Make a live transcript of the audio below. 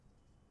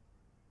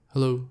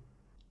Hello.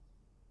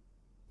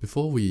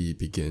 Before we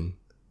begin,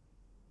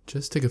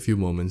 just take a few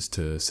moments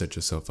to set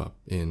yourself up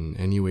in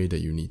any way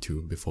that you need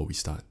to before we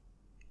start.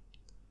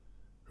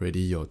 Ready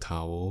your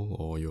towel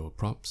or your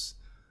props.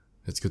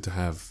 It's good to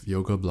have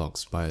yoga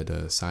blocks by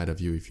the side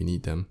of you if you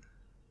need them,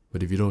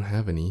 but if you don't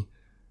have any,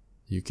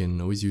 you can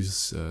always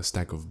use a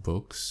stack of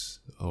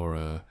books or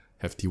a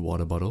hefty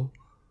water bottle,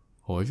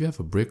 or if you have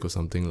a brick or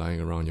something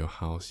lying around your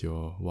house,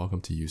 you're welcome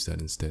to use that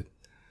instead.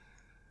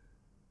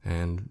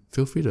 And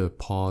feel free to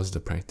pause the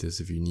practice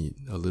if you need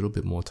a little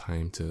bit more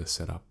time to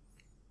set up.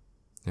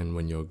 And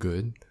when you're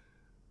good,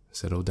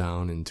 settle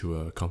down into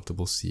a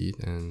comfortable seat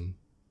and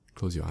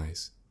close your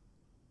eyes.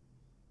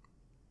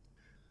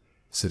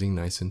 Sitting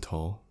nice and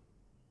tall,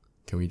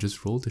 can we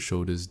just roll the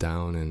shoulders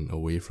down and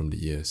away from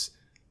the ears,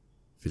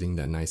 feeling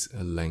that nice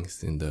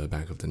length in the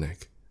back of the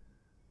neck.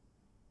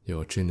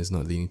 Your chin is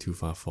not leaning too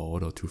far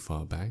forward or too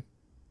far back.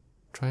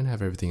 Try and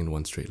have everything in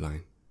one straight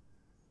line.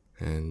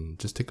 And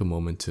just take a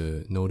moment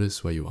to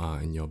notice where you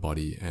are in your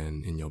body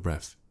and in your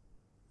breath.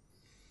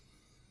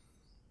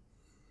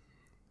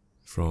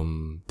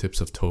 From tips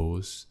of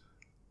toes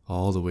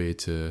all the way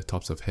to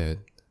tops of head,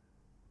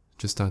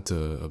 just start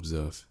to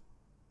observe.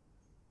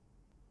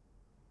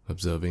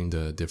 Observing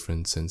the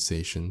different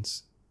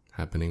sensations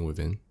happening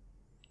within.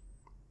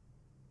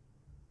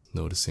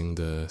 Noticing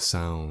the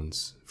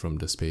sounds from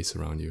the space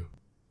around you.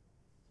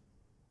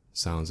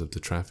 Sounds of the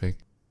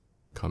traffic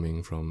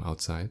coming from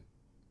outside.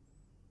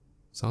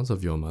 Sounds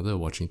of your mother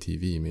watching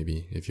TV,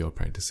 maybe, if you're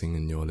practicing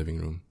in your living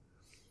room.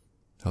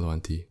 Hello,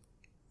 auntie.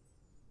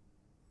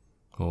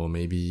 Or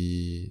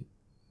maybe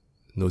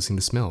noticing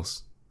the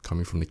smells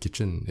coming from the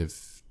kitchen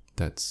if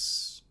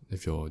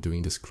you're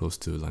doing this close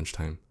to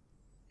lunchtime.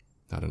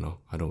 I don't know,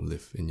 I don't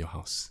live in your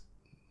house.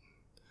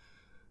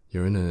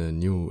 You're in a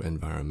new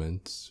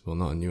environment. Well,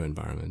 not a new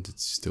environment,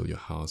 it's still your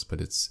house, but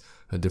it's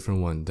a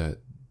different one that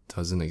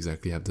doesn't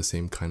exactly have the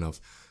same kind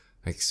of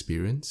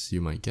experience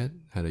you might get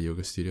at a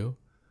yoga studio.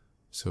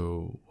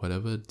 So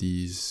whatever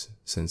these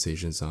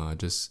sensations are,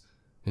 just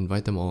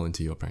invite them all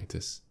into your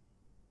practice.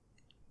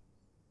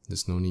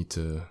 There's no need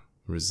to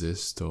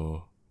resist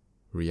or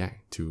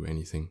react to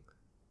anything.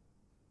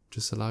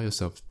 Just allow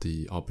yourself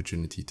the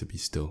opportunity to be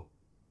still.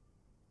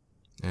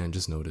 And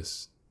just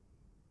notice.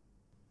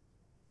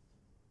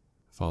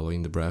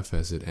 Following the breath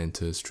as it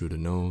enters through the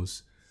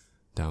nose,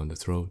 down the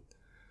throat,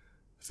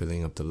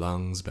 filling up the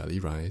lungs, belly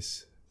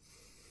rise.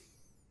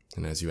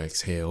 And as you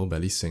exhale,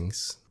 belly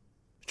sinks.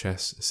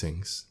 Chest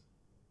sinks,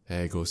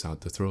 air goes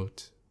out the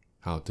throat,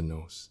 out the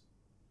nose.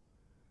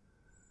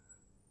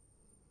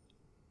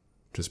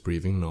 Just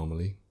breathing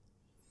normally,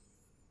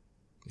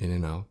 in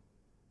and out.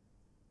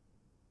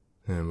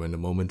 And when the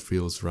moment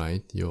feels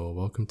right, you're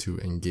welcome to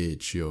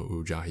engage your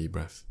Ujjayi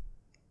breath,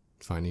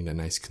 finding that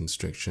nice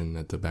constriction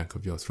at the back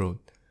of your throat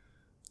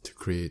to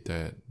create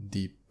that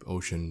deep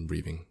ocean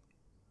breathing.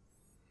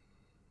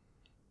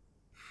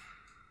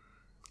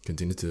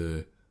 Continue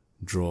to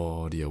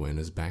draw the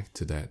awareness back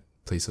to that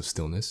place of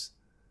stillness.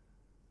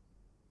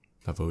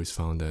 I've always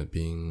found that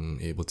being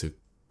able to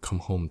come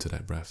home to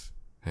that breath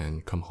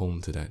and come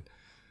home to that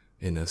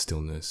inner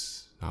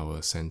stillness,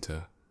 our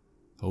center,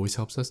 always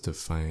helps us to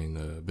find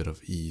a bit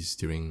of ease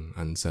during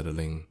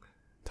unsettling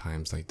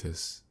times like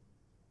this.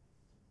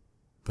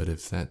 But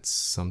if that's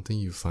something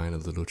you find a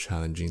little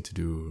challenging to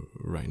do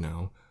right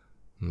now,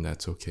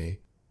 that's okay.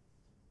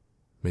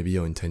 Maybe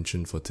your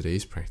intention for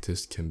today's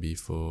practice can be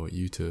for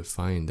you to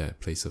find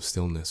that place of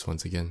stillness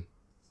once again.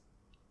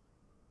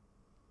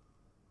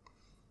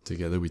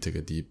 Together we take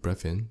a deep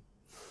breath in.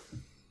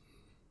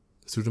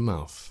 Through the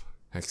mouth,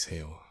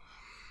 exhale.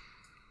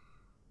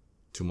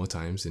 2 more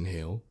times,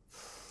 inhale.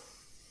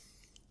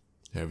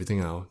 Everything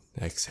out,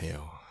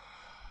 exhale.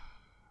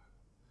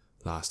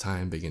 Last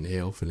time, big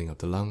inhale, filling up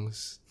the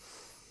lungs.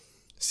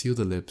 Seal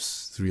the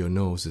lips through your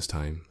nose this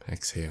time,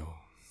 exhale.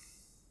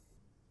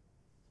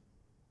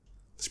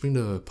 Let's bring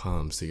the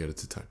palms together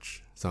to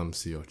touch,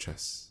 thumbs to your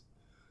chest.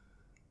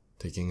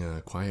 Taking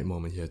a quiet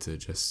moment here to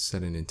just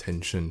set an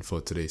intention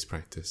for today's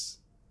practice.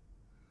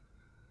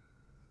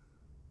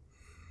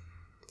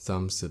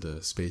 Thumbs to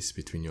the space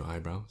between your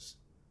eyebrows.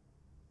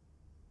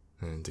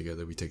 And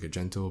together we take a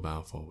gentle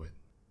bow forward.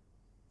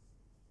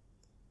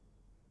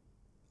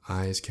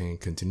 Eyes can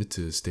continue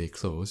to stay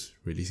closed,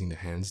 releasing the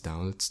hands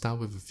down. Let's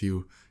start with a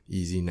few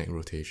easy neck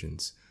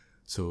rotations.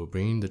 So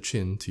bringing the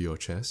chin to your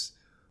chest.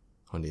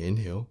 On the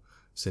inhale,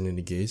 sending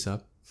the gaze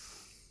up.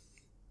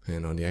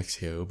 And on the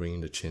exhale,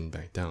 bringing the chin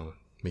back down,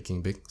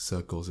 making big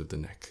circles with the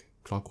neck,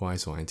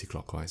 clockwise or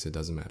anti-clockwise, it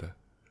doesn't matter.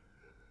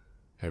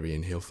 Every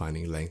inhale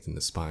finding length in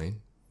the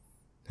spine,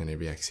 and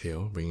every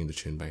exhale bringing the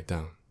chin back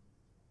down.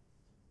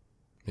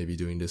 Maybe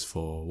doing this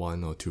for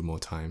 1 or 2 more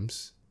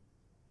times.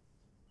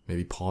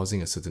 Maybe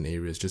pausing at certain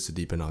areas just to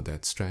deepen out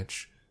that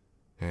stretch,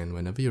 and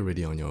whenever you're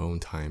ready on your own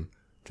time,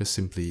 just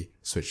simply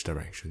switch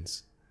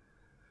directions.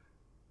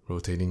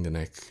 Rotating the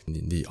neck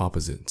in the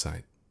opposite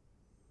side.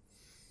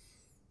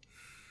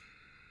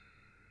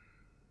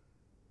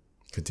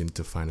 Continue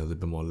to find a little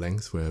bit more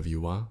length wherever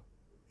you are.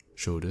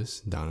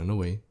 Shoulders down and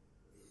away.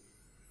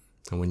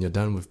 And when you're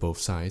done with both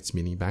sides,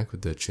 leaning back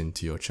with the chin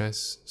to your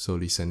chest,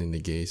 slowly sending the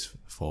gaze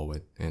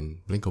forward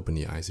and blink open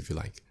the eyes if you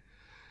like.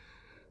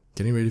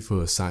 Getting ready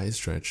for a side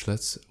stretch,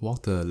 let's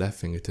walk the left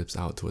fingertips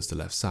out towards the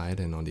left side,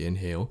 and on the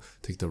inhale,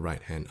 take the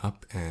right hand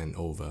up and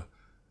over.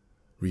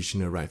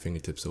 Reaching the right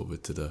fingertips over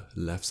to the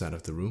left side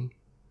of the room,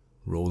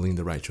 rolling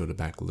the right shoulder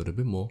back a little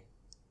bit more,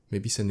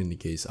 maybe sending the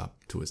gaze up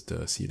towards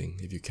the ceiling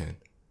if you can.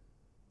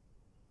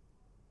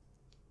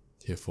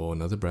 Here for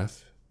another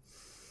breath.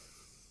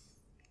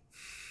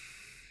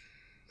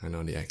 And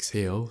on the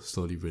exhale,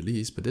 slowly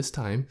release, but this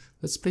time,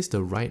 let's place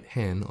the right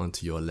hand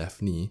onto your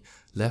left knee,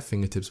 left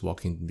fingertips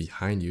walking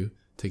behind you,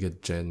 take a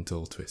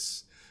gentle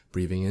twist.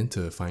 Breathing in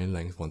to find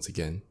length once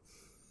again.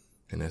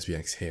 And as we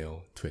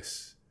exhale,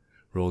 twist.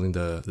 Rolling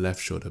the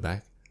left shoulder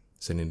back,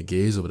 sending the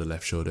gaze over the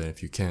left shoulder, and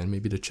if you can,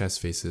 maybe the chest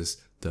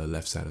faces the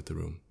left side of the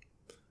room.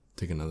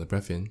 Take another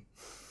breath in.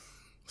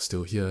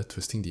 Still here,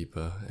 twisting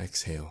deeper,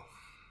 exhale.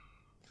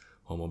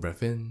 One more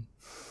breath in.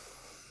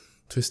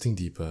 Twisting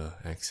deeper,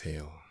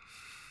 exhale.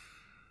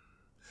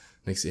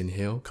 Next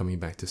inhale, coming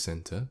back to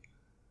center.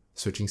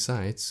 Switching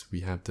sides,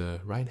 we have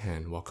the right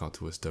hand walk out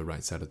towards the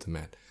right side of the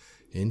mat.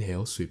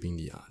 Inhale, sweeping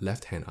the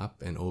left hand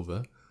up and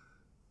over.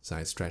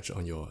 Side stretch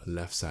on your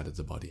left side of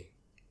the body.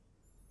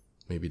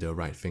 Maybe the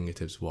right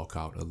fingertips walk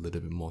out a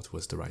little bit more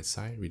towards the right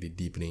side, really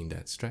deepening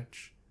that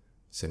stretch.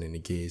 Sending the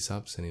gaze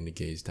up, sending the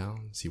gaze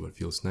down, see what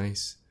feels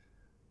nice.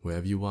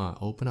 Wherever you are,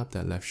 open up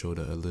that left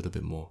shoulder a little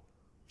bit more.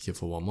 Here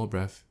for one more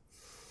breath.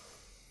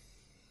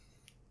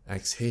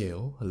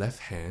 Exhale, left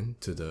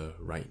hand to the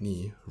right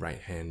knee, right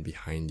hand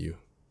behind you.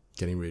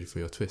 Getting ready for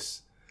your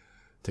twist.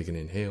 Take an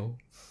inhale,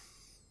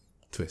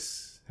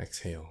 twist,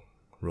 exhale.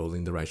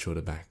 Rolling the right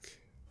shoulder back,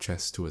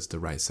 chest towards the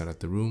right side of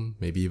the room,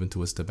 maybe even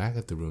towards the back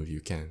of the room if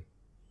you can.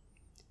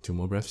 2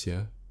 more breaths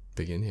here.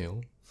 Big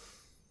inhale,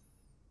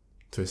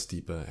 twist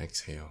deeper,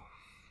 exhale.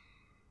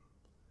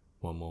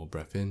 1 more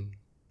breath in,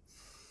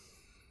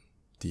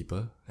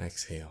 deeper,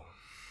 exhale.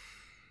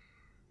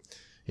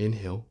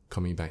 Inhale,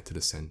 coming back to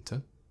the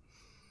center.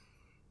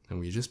 And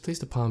we just place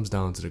the palms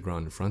down to the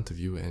ground in front of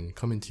you and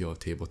come into your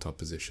tabletop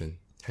position,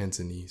 hands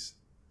and knees.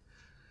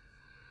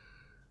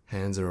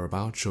 Hands are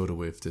about shoulder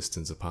width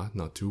distance apart,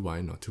 not too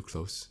wide, not too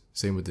close.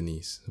 Same with the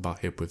knees, about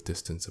hip width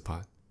distance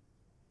apart.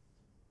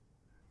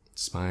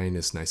 Spine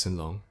is nice and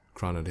long,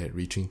 crown of the head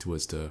reaching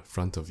towards the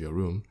front of your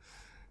room,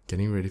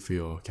 getting ready for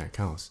your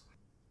cat-cows.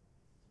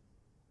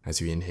 As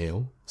you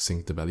inhale,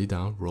 sink the belly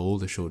down, roll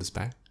the shoulders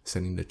back,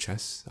 sending the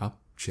chest up,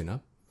 chin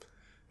up.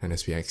 And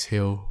as we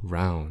exhale,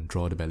 round,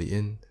 draw the belly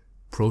in,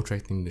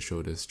 protracting the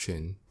shoulders,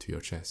 chin to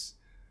your chest.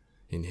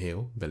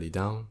 Inhale, belly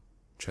down,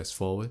 chest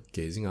forward,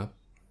 gazing up.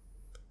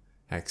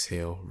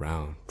 Exhale,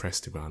 round, press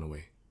the ground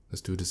away.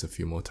 Let's do this a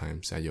few more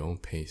times at your own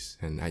pace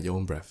and at your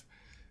own breath.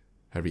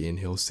 Every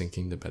inhale,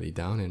 sinking the belly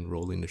down and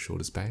rolling the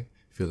shoulders back.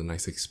 Feel the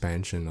nice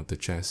expansion of the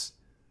chest.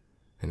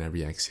 And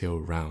every exhale,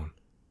 round,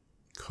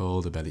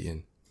 curl the belly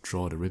in,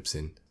 draw the ribs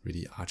in,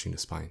 really arching the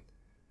spine.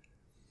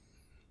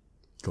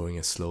 Going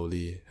as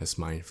slowly, as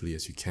mindfully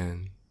as you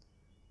can,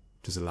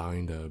 just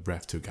allowing the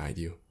breath to guide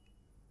you.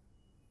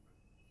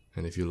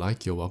 And if you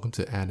like, you're welcome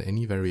to add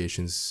any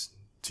variations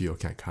to your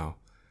cat-cow.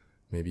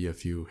 Maybe a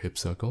few hip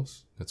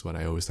circles, that's what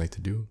I always like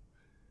to do.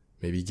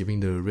 Maybe giving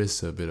the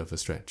wrists a bit of a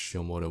stretch,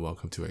 you're more than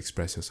welcome to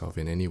express yourself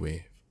in any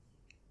way.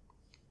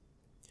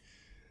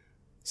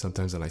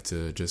 Sometimes I like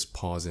to just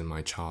pause in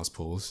my child's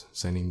pose,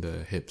 sending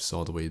the hips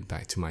all the way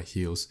back to my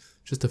heels,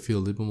 just to feel a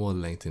little more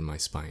length in my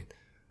spine.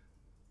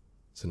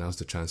 So now's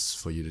the chance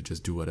for you to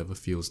just do whatever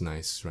feels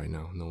nice right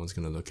now. No one's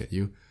going to look at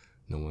you.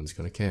 No one's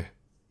going to care.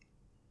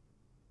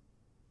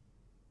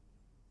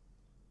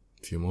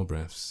 A few more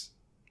breaths.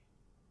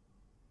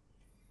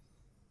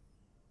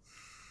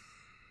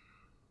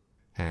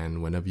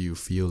 And whenever you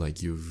feel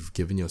like you've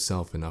given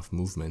yourself enough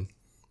movement,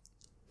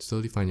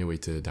 slowly find your way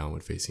to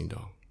downward facing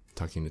dog,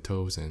 tucking the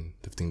toes and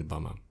lifting the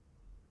bum up.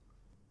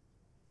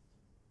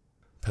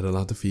 Pedal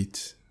out the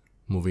feet,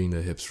 moving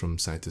the hips from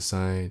side to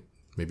side,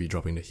 maybe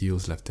dropping the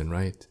heels left and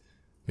right,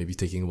 maybe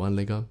taking one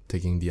leg up,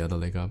 taking the other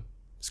leg up,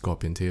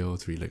 scorpion tail,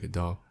 3-legged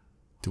dog,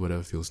 do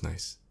whatever feels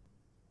nice.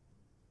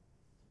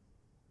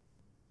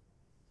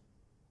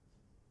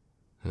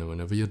 And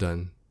whenever you're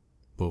done,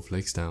 both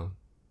legs down,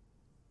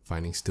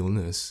 finding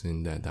stillness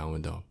in that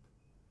downward dog,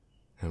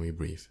 and we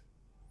breathe.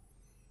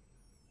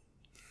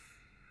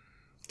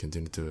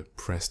 Continue to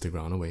press the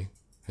ground away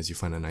as you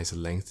find a nice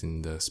length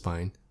in the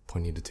spine,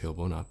 pointing the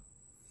tailbone up.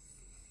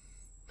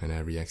 And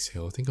every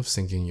exhale, think of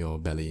sinking your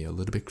belly a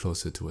little bit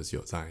closer towards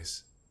your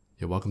thighs.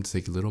 You're welcome to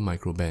take a little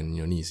micro bend in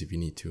your knees if you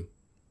need to.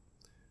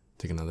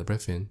 Take another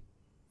breath in.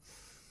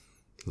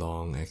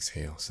 Long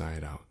exhale, sigh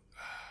it out.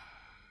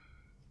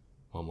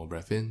 One more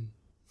breath in.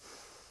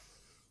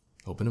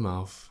 Open the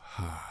mouth.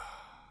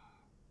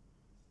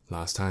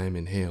 Last time,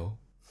 inhale.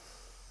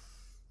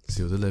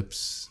 Seal the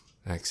lips.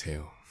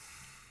 Exhale.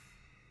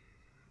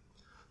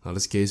 Now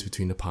let's gaze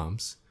between the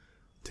palms,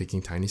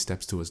 taking tiny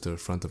steps towards the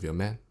front of your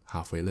mat,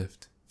 halfway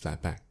lift.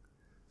 Flat back.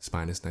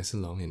 Spine is nice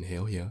and long.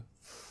 Inhale here.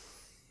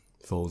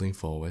 Folding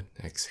forward.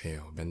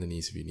 Exhale. Bend the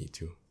knees if you need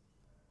to.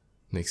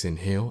 Next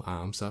inhale,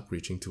 arms up,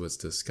 reaching towards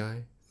the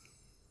sky.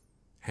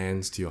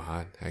 Hands to your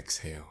heart,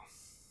 exhale.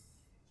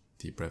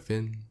 Deep breath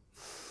in,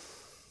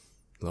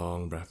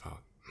 long breath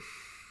out.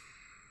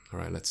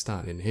 Alright, let's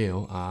start.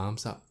 Inhale,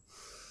 arms up.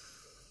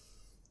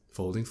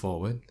 Folding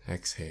forward,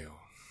 exhale.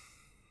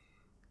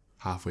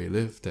 Halfway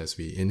lift as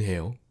we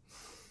inhale.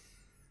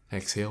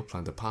 Exhale,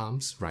 plant the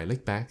palms, right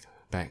leg back,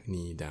 back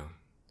knee down.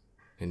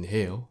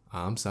 Inhale,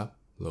 arms up,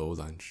 low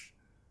lunge.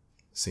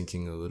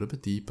 Sinking a little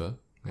bit deeper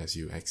as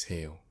you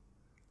exhale.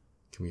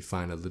 Can we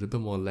find a little bit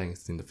more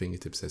length in the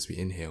fingertips as we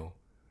inhale?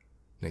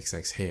 Next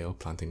exhale,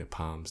 planting the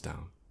palms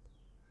down.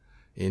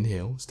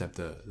 Inhale, step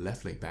the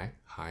left leg back,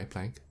 high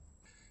plank.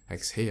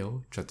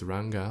 Exhale,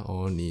 chaturanga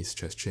or knees,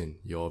 chest, chin,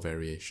 your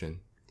variation.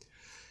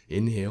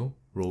 Inhale,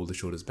 roll the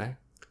shoulders back.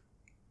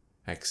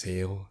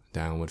 Exhale,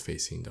 downward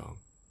facing dog.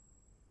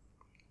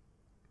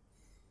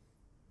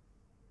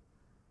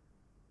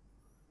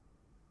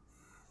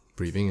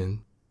 Breathing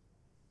in,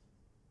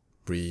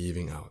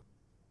 breathing out.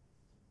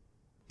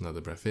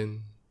 Another breath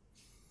in.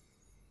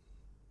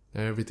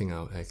 Everything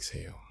out,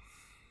 exhale.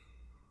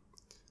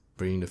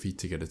 Bring the feet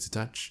together to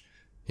touch.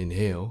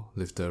 Inhale,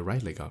 lift the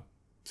right leg up,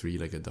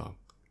 three-legged dog.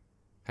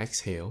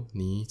 Exhale,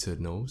 knee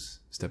to nose.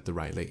 Step the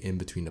right leg in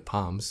between the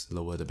palms,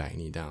 lower the back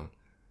knee down.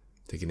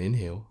 Take an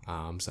inhale,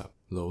 arms up,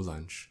 low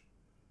lunge.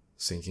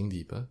 Sinking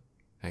deeper,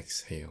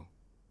 exhale.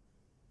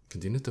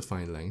 Continue to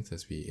find length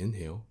as we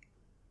inhale.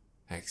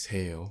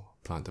 Exhale,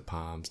 plant the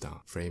palms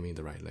down, framing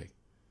the right leg.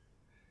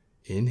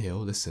 Inhale,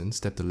 listen,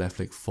 step the left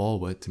leg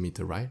forward to meet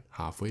the right,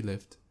 halfway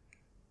lift.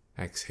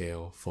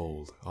 Exhale,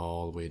 fold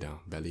all the way down,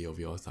 belly over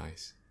your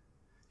thighs.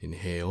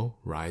 Inhale,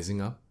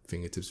 rising up,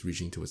 fingertips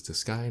reaching towards the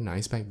sky,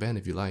 nice back bend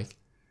if you like.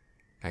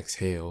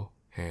 Exhale,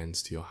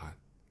 hands to your heart.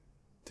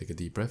 Take a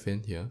deep breath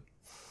in here.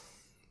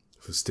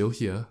 If you're still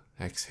here,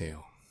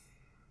 exhale.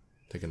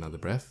 Take another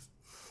breath.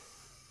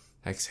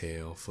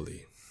 Exhale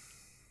fully.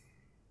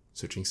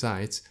 Switching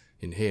sides,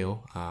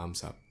 inhale,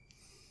 arms up.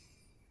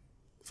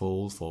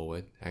 Fold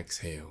forward,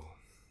 exhale.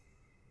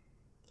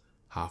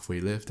 Halfway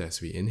lift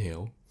as we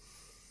inhale.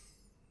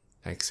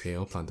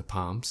 Exhale, plant the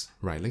palms,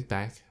 right leg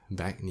back,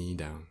 back knee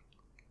down.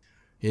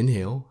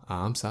 Inhale,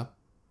 arms up,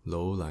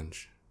 low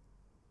lunge.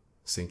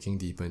 Sinking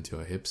deeper into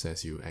your hips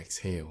as you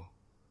exhale.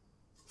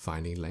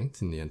 Finding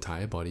length in the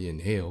entire body,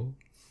 inhale.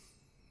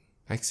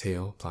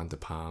 Exhale, plant the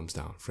palms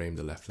down, frame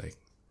the left leg.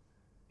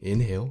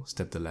 Inhale,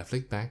 step the left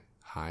leg back,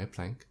 high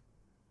plank.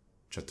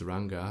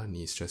 Chaturanga,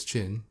 knees, chest,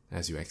 chin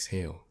as you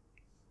exhale.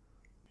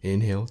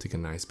 Inhale, take a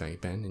nice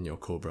back bend in your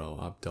cobra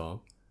or up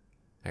dog.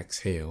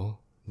 Exhale,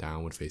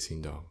 downward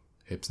facing dog,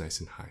 hips nice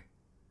and high.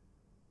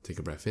 Take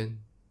a breath in.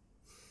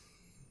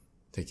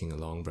 Taking a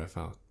long breath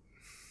out.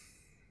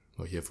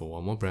 We're here for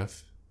one more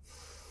breath.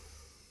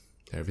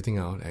 Everything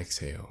out,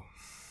 exhale.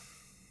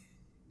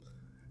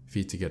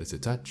 Feet together to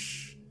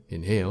touch.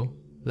 Inhale,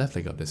 left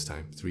leg up this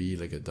time,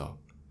 three-legged dog.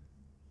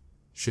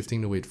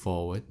 Shifting the weight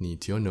forward, knee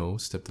to your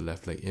nose, step the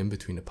left leg in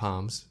between the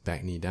palms,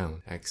 back knee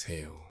down,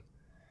 exhale.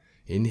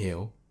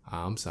 Inhale,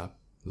 arms up,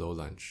 low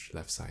lunge,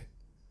 left side.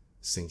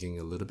 Sinking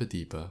a little bit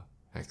deeper,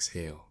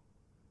 exhale.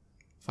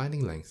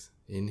 Finding length,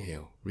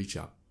 inhale, reach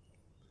up.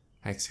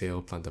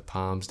 Exhale, plant the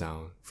palms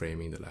down,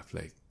 framing the left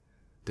leg.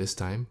 This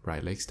time,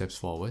 right leg steps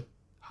forward,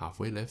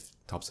 halfway lift,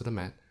 tops of the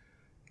mat.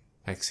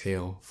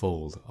 Exhale,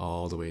 fold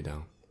all the way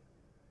down.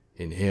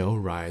 Inhale,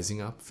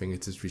 rising up,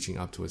 fingertips reaching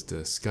up towards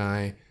the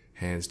sky,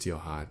 hands to your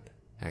heart.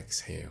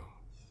 Exhale.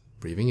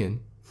 Breathing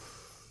in.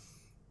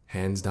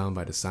 Hands down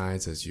by the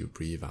sides as you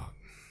breathe out.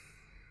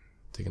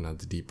 Take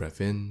another deep breath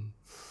in.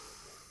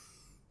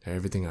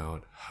 Everything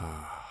out.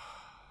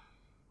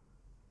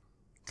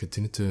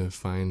 Continue to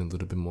find a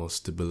little bit more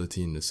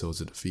stability in the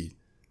soles of the feet.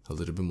 A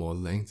little bit more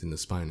length in the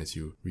spine as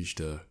you reach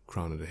the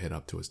crown of the head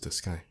up towards the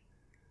sky.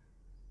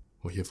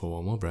 We're here for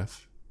one more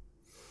breath.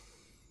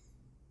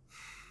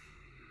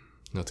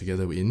 Now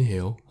together we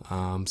inhale,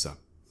 arms up.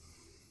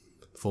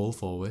 Fold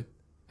forward,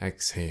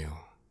 exhale.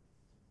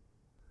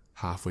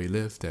 Halfway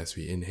lift as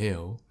we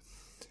inhale.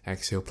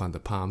 Exhale, plant the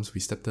palms.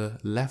 We step the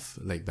left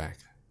leg back,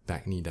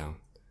 back knee down.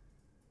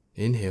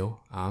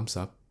 Inhale, arms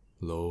up,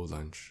 low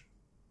lunge.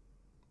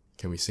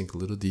 Can we sink a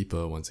little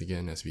deeper once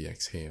again as we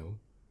exhale?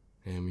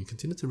 And we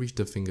continue to reach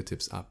the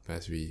fingertips up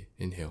as we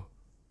inhale.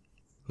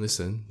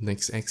 Listen,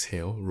 next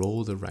exhale,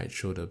 roll the right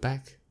shoulder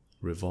back,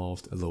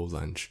 revolved a low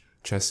lunge.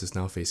 Chest is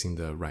now facing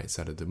the right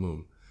side of the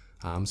moon.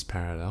 Arms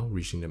parallel,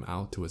 reaching them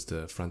out towards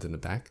the front and the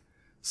back.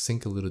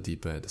 Sink a little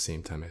deeper at the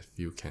same time if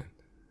you can.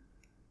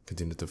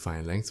 Continue to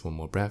find length, one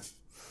more breath.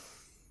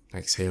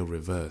 Exhale,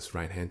 reverse,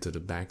 right hand to the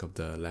back of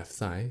the left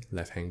thigh.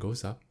 Left hand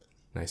goes up.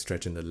 Nice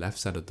stretch in the left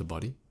side of the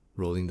body.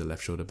 Rolling the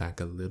left shoulder back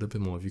a little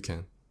bit more if you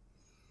can.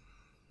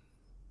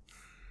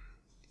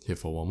 Here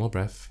for one more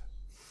breath.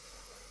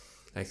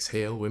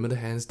 Exhale, wimmer the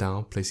hands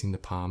down, placing the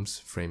palms,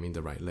 framing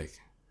the right leg.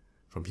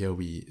 From here,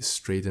 we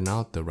straighten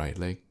out the right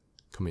leg,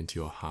 come into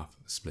your half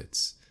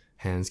splits.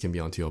 Hands can be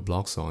onto your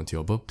blocks or onto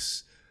your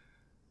books.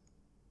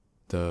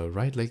 The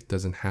right leg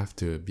doesn't have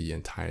to be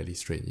entirely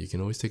straight. You can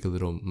always take a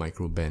little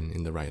micro bend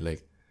in the right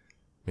leg.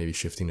 Maybe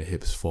shifting the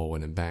hips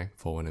forward and back,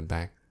 forward and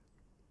back.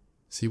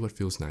 See what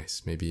feels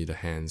nice. Maybe the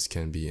hands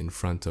can be in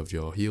front of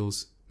your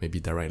heels, maybe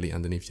directly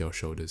underneath your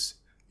shoulders.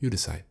 You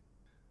decide.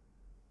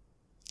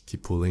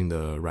 Keep pulling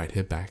the right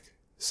hip back,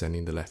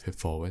 sending the left hip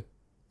forward,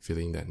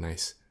 feeling that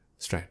nice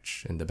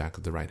stretch in the back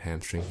of the right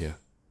hamstring here.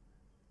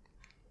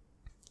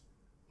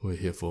 We're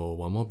here for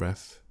one more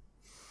breath.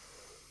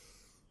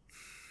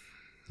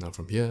 Now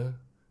from here,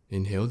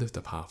 inhale, lift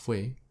up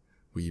halfway.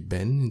 We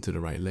bend into the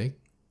right leg.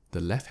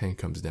 The left hand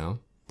comes down.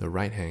 The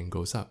right hand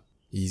goes up.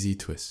 Easy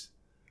twist.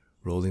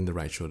 Rolling the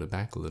right shoulder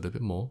back a little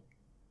bit more.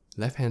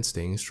 Left hand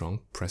staying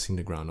strong, pressing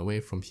the ground away.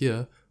 From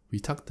here, we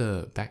tuck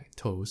the back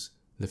toes,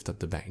 lift up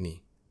the back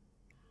knee.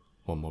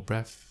 One more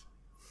breath.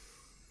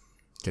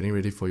 Getting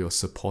ready for your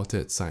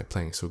supported side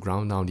plank. So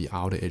ground down the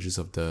outer edges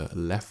of the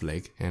left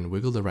leg and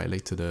wiggle the right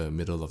leg to the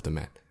middle of the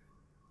mat.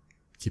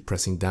 Keep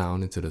pressing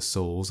down into the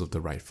soles of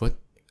the right foot,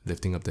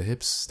 lifting up the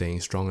hips, staying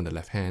strong in the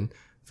left hand.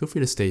 Feel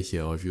free to stay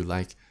here, or if you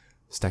like,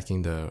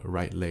 stacking the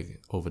right leg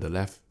over the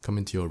left, come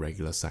into your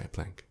regular side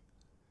plank.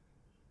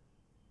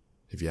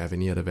 If you have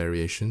any other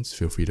variations,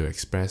 feel free to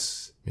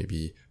express,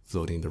 maybe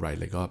floating the right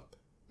leg up,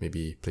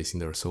 maybe placing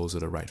the soles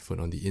of the right foot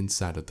on the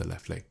inside of the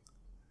left leg.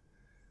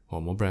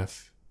 One more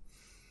breath.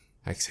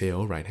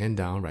 Exhale, right hand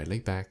down, right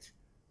leg back,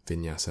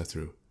 vinyasa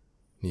through.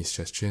 Knees,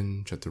 chest,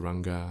 chin,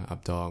 chaturanga,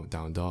 up dog,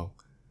 down dog.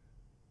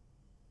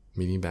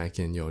 Meeting back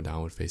in your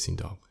downward facing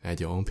dog at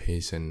your own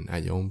pace and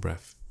at your own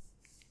breath.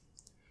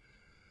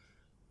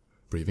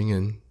 Breathing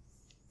in,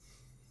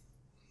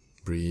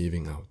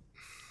 breathing out.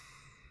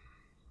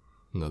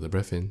 Another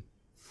breath in.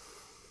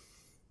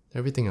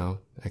 Everything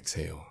out,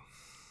 exhale.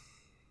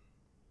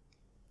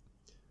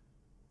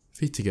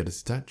 Feet together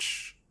to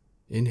touch.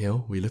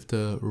 Inhale, we lift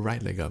the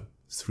right leg up,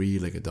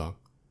 three-legged dog.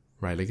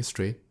 Right leg is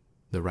straight,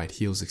 the right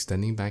heel is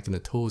extending back and the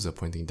toes are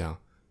pointing down,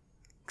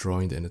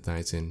 drawing the inner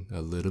thighs in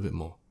a little bit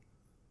more.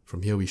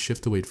 From here, we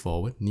shift the weight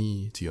forward,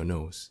 knee to your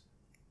nose.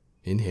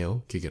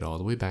 Inhale, kick it all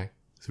the way back,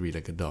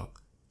 three-legged dog.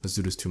 Let's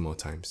do this 2 more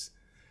times.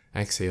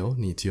 Exhale,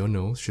 knee to your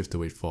nose, shift the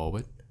weight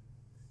forward.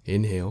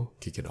 Inhale,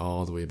 kick it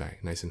all the way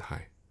back, nice and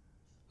high.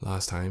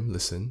 Last time,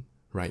 listen.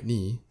 Right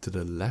knee to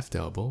the left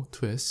elbow,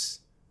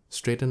 twist.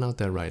 Straighten out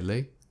that right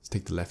leg.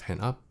 Take the left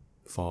hand up,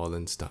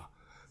 fallen star.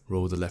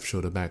 Roll the left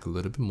shoulder back a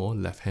little bit more,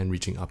 left hand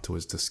reaching up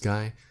towards the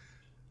sky.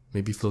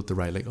 Maybe float the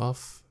right leg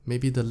off.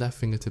 Maybe the left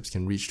fingertips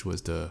can reach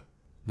towards the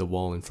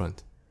wall in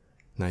front.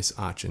 Nice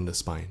arch in the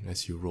spine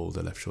as you roll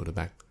the left shoulder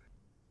back.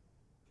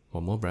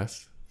 One more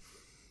breath.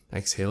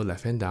 Exhale,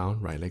 left hand down,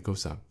 right leg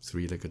goes up,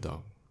 three-legged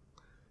dog.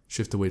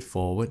 Shift the weight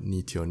forward,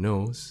 knee to your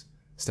nose,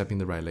 stepping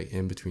the right leg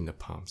in between the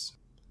palms.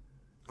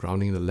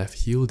 Grounding the left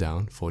heel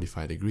down,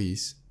 45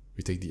 degrees.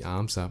 We take the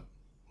arms up,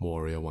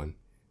 warrior one.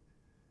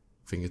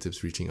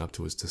 Fingertips reaching up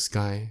towards the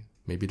sky.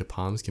 Maybe the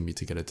palms can be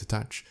together to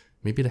touch.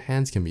 Maybe the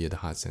hands can be at the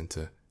heart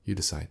center. You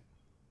decide.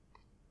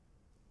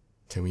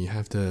 Can we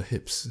have the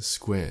hips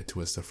square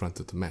towards the front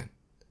of the mat?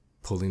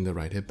 Pulling the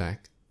right hip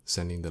back,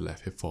 sending the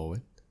left hip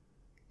forward.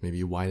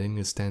 Maybe widening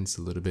the stance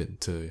a little bit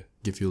to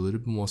give you a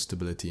little bit more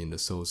stability in the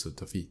soles of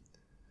the feet.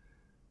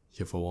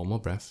 Here for one more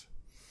breath.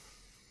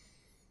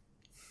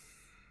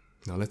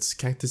 Now let's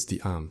cactus the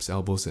arms,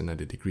 elbows at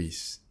 90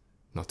 degrees.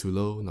 Not too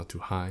low, not too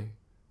high.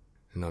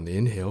 And on the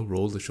inhale,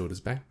 roll the shoulders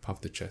back,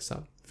 puff the chest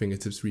up,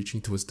 fingertips reaching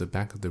towards the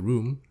back of the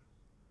room.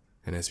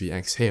 And as we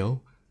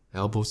exhale,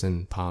 elbows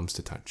and palms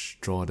to touch.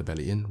 Draw the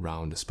belly in,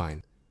 round the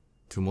spine.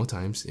 2 more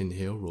times.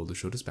 Inhale, roll the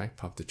shoulders back,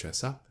 puff the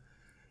chest up.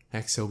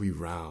 Exhale, we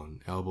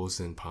round, elbows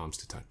and palms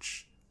to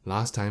touch.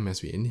 Last time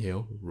as we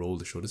inhale, roll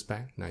the shoulders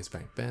back, nice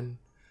back bend.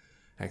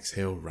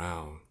 Exhale,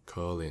 round,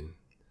 curl in.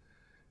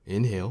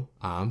 Inhale,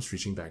 arms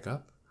reaching back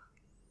up.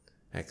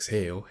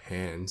 Exhale,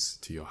 hands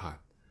to your heart.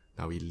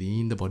 Now we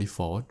lean the body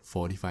forward,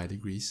 45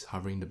 degrees,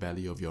 hovering the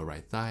belly of your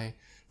right thigh.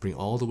 Bring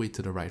all the weight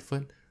to the right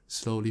foot.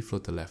 Slowly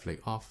float the left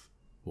leg off.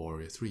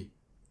 Warrior 3.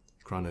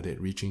 Crown of the head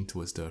reaching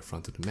towards the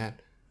front of the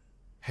mat.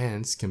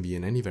 Hands can be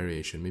in any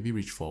variation. Maybe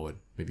reach forward,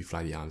 maybe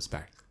fly the arms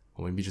back.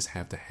 Or maybe just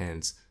have the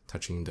hands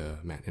touching the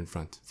mat in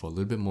front for a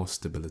little bit more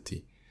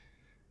stability.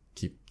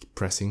 Keep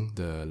pressing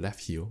the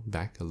left heel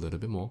back a little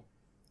bit more.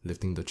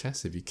 Lifting the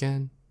chest if you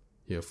can.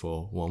 Here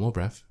for one more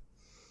breath.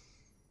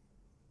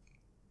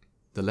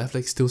 The left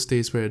leg still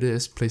stays where it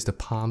is. Place the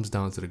palms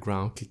down to the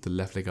ground. Kick the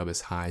left leg up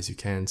as high as you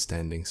can.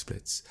 Standing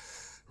splits.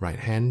 Right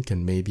hand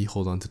can maybe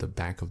hold on to the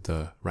back of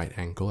the right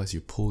ankle as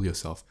you pull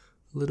yourself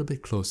a little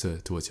bit closer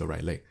towards your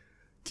right leg.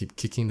 Keep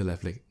kicking the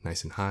left leg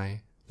nice and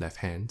high. Left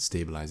hand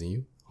stabilizing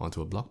you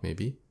onto a block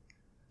maybe.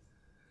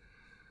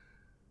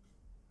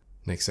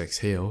 Next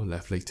exhale,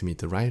 left leg to meet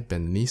the right.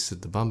 Bend the knees,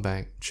 sit the bum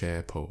back.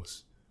 Chair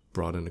pose.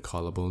 Broaden the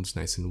collarbones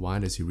nice and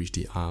wide as you reach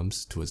the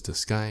arms towards the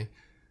sky.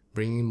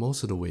 Bringing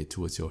most of the weight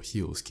towards your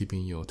heels,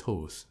 keeping your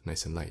toes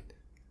nice and light.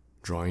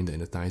 Drawing the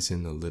inner thighs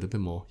in a little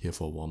bit more. Here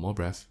for one more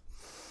breath.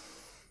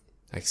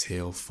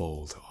 Exhale,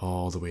 fold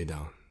all the way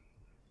down.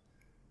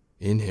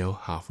 Inhale,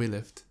 halfway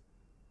lift.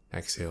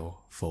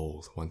 Exhale,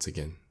 fold once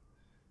again.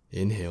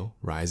 Inhale,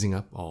 rising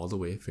up all the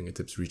way,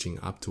 fingertips reaching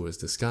up towards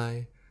the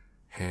sky.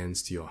 Hands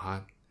to your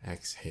heart.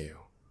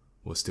 Exhale.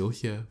 We're still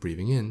here,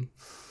 breathing in.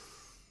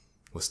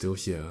 We're still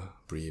here,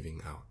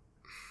 breathing out.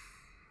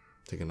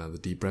 Take another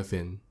deep breath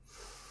in.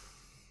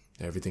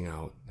 Everything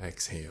out,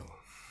 exhale.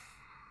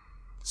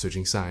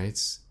 Switching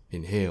sides,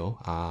 inhale,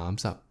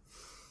 arms up.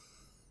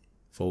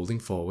 Folding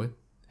forward,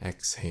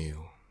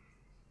 exhale.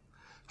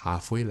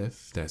 Halfway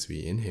lift as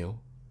we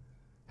inhale.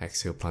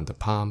 Exhale, plant the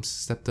palms,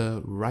 step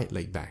the right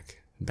leg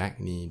back, back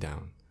knee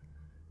down.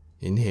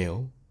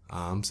 Inhale,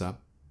 arms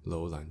up,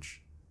 low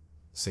lunge.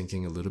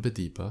 Sinking a little bit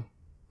deeper,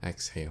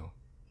 exhale.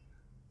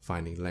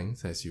 Finding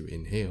length as you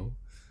inhale.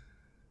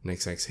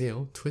 Next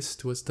exhale, twist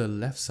towards the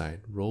left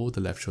side, roll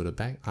the left shoulder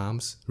back,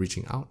 arms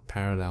reaching out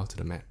parallel to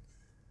the mat.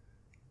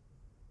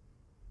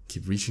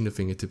 Keep reaching the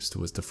fingertips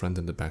towards the front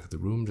and the back of the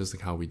room, just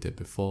like how we did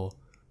before.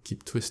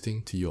 Keep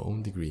twisting to your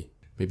own degree,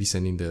 maybe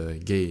sending the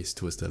gaze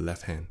towards the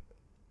left hand.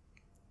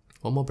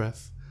 One more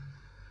breath.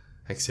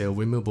 Exhale,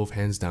 windmill both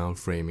hands down,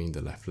 framing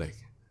the left leg.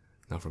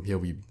 Now from here,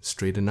 we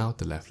straighten out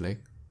the left leg,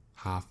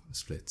 half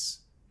splits.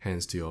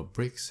 Hands to your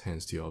bricks,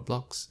 hands to your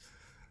blocks.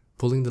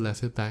 Pulling the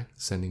left hip back,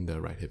 sending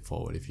the right hip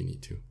forward if you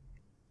need to.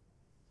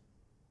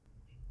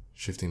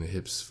 Shifting the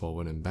hips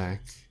forward and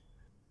back.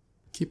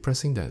 Keep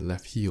pressing that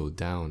left heel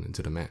down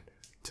into the mat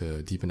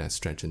to deepen that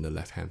stretch in the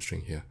left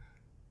hamstring here.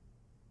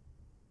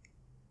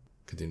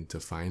 Continue to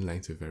find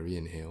length with every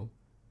inhale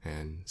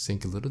and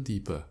sink a little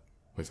deeper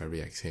with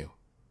every exhale.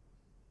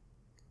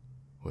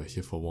 We're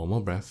here for one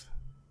more breath.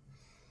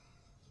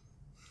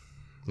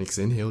 Next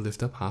inhale,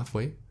 lift up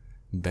halfway.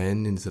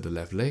 Bend into the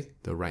left leg,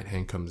 the right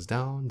hand comes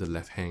down, the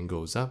left hand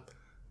goes up.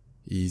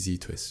 Easy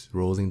twist,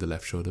 rolling the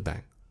left shoulder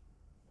back.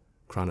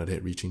 Crown of the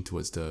head reaching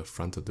towards the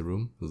front of the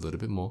room a little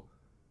bit more.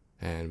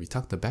 And we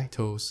tuck the back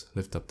toes,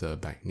 lift up the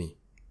back knee.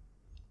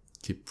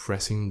 Keep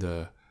pressing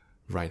the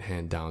right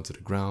hand down to the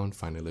ground,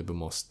 find a little bit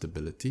more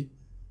stability.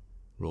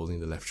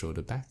 Rolling the left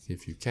shoulder back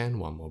if you can,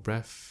 one more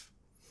breath.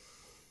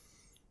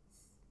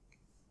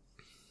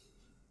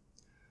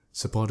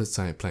 Supported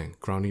side plank,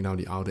 grounding down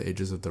the outer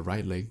edges of the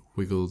right leg,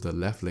 wiggle the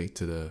left leg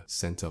to the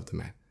center of the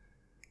mat.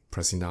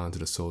 Pressing down to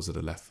the soles of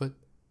the left foot,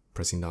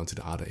 pressing down to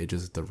the outer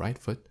edges of the right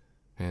foot,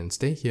 and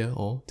stay here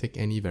or take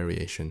any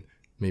variation.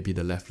 Maybe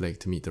the left leg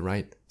to meet the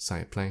right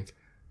side plank,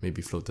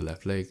 maybe float the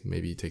left leg,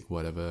 maybe take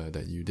whatever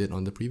that you did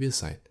on the previous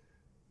side.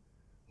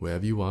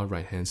 Wherever you are,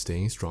 right hand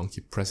staying strong,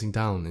 keep pressing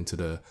down into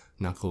the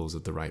knuckles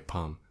of the right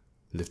palm,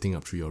 lifting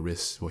up through your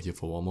wrists. We're here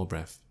for one more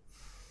breath.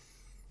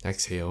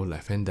 Exhale,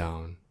 left hand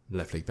down.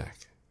 Left leg back.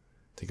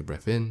 Take a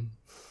breath in.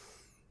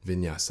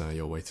 Vinyasa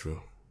your way through.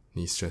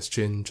 Knees stretch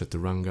chin,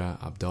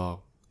 chaturanga, up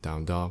dog,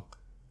 down dog.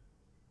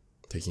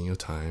 Taking your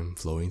time,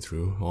 flowing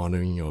through,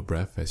 honoring your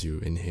breath as you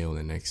inhale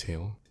and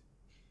exhale.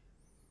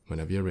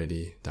 Whenever you're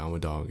ready,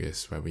 downward dog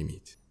is where we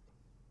meet.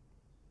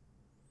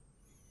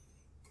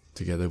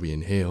 Together we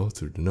inhale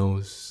through the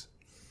nose.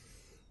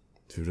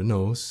 Through the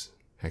nose,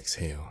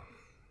 exhale.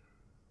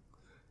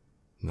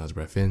 Another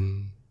breath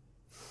in.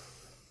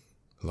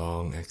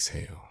 Long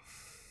exhale.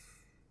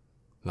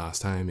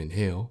 Last time,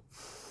 inhale.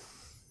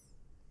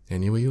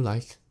 Any way you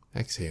like,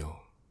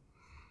 exhale.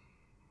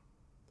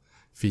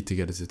 Feet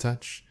together to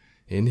touch.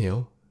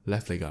 Inhale,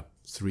 left leg up,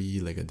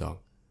 three-legged dog.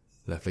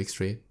 Left leg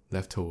straight,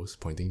 left toes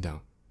pointing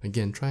down.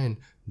 Again, try and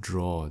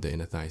draw the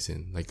inner thighs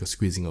in, like you're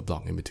squeezing a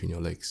block in between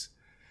your legs.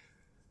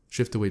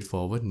 Shift the weight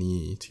forward,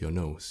 knee to your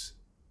nose.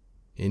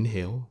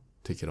 Inhale,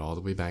 take it all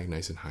the way back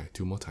nice and high.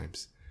 2 more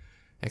times.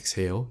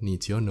 Exhale, knee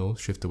to your nose,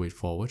 shift the weight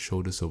forward,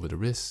 shoulders over the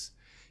wrists.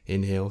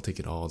 Inhale, take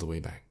it all the way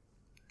back.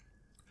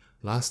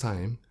 Last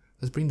time,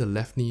 let's bring the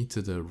left knee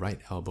to the right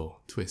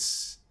elbow,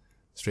 twist.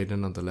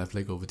 Straighten out the left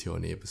leg over to your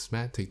neighbor's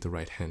mat, take the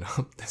right hand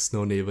up, there's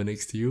no neighbor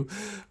next to you.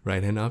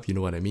 Right hand up, you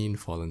know what I mean,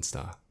 fallen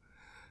star.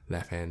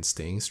 Left hand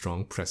staying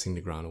strong, pressing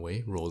the ground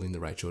away, rolling the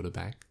right shoulder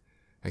back.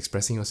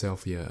 Expressing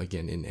yourself here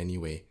again in any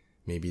way.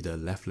 Maybe the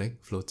left leg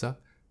floats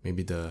up,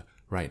 maybe the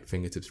right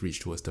fingertips reach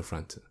towards the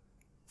front.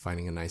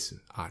 Finding a nice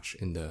arch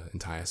in the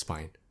entire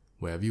spine.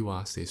 Wherever you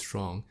are, stay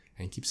strong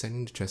and keep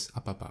sending the chest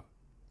up, up, up.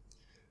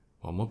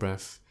 One more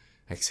breath.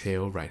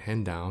 Exhale, right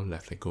hand down,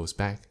 left leg goes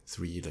back,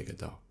 three-legged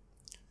dog.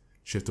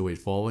 Shift the weight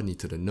forward, knee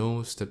to the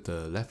nose, step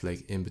the left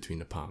leg in between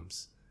the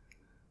palms.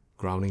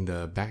 Grounding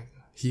the back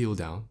heel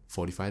down,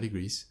 45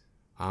 degrees,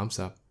 arms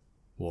up,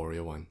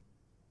 warrior one.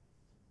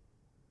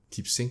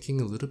 Keep sinking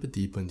a little bit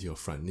deeper into your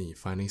front knee,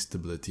 finding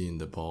stability in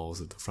the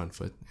balls of the front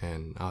foot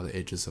and outer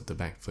edges of the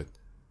back foot.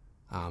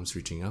 Arms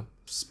reaching up,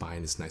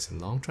 spine is nice and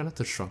long, try not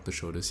to shrug the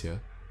shoulders here.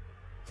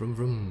 Vroom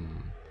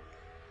vroom.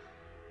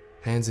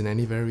 Hands in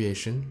any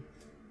variation.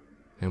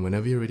 And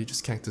whenever you're ready,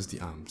 just cactus the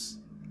arms.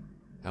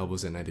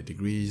 Elbows at 90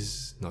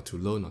 degrees, not too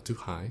low, not too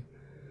high.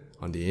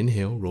 On the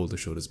inhale, roll the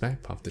shoulders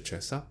back, puff the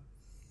chest up.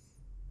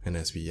 And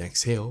as we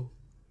exhale,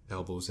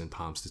 elbows and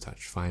palms to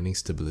touch, finding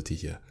stability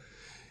here.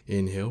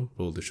 Inhale,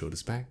 roll the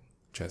shoulders back,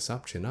 chest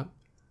up, chin up.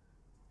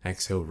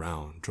 Exhale,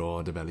 round,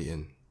 draw the belly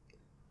in.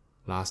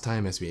 Last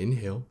time as we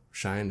inhale,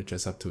 shine the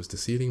chest up towards the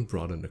ceiling,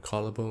 broaden the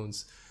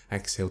collarbones.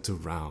 Exhale to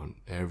round,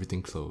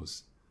 everything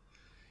close.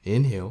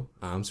 Inhale,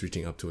 arms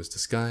reaching up towards the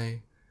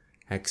sky.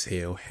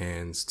 Exhale,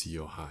 hands to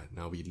your heart.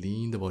 Now we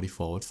lean the body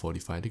forward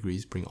 45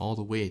 degrees, bring all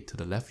the weight to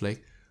the left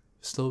leg.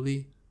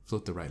 Slowly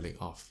float the right leg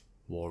off.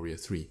 Warrior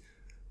 3.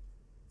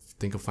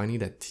 Think of finding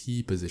that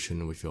T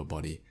position with your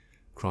body.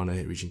 Crown of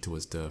head reaching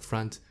towards the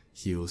front,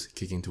 heels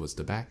kicking towards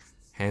the back,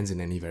 hands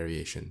in any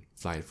variation.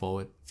 Fly it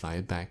forward, fly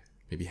it back,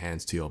 maybe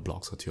hands to your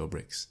blocks or to your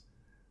bricks.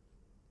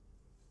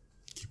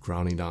 Keep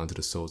grounding down to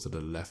the soles of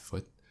the left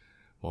foot.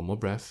 One more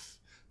breath.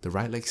 The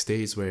right leg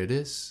stays where it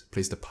is.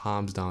 Place the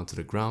palms down to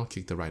the ground,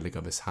 kick the right leg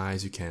up as high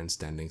as you can,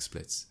 standing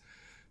splits.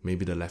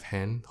 Maybe the left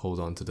hand hold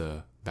on to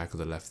the back of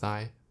the left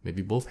thigh.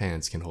 Maybe both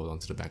hands can hold on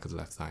to the back of the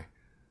left thigh.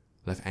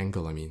 Left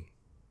ankle, I mean.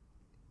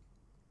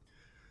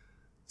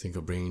 Think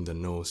of bringing the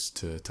nose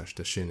to touch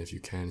the shin if you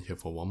can. Here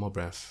for one more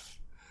breath.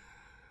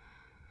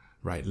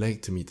 Right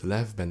leg to meet the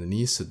left, bend the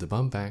knees, sit the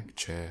bum back,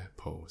 chair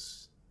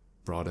pose.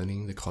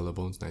 Broadening the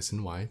collarbones nice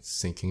and wide,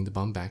 sinking the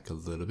bum back a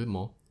little bit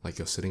more, like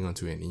you're sitting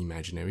onto an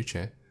imaginary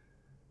chair.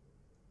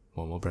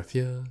 One more breath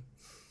here.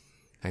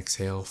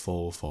 Exhale,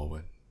 fold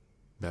forward.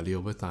 Belly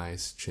over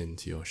thighs, chin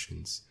to your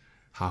shins.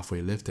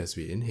 Halfway lift as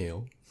we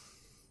inhale.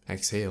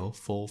 Exhale,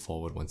 fold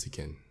forward once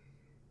again.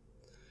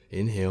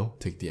 Inhale,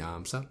 take the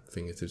arms up,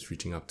 fingertips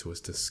reaching up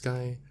towards the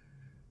sky.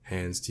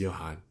 Hands to your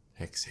heart.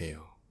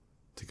 Exhale.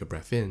 Take a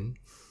breath in.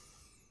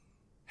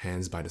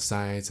 Hands by the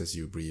sides as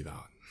you breathe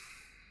out.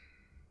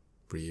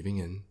 Breathing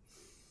in.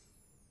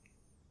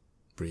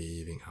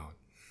 Breathing out.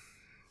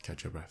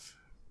 Catch your breath.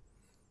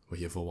 We're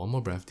here for one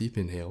more breath. Deep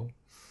inhale.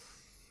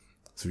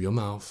 Through your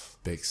mouth,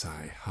 big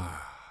sigh.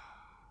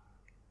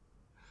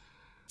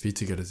 Feet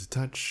together to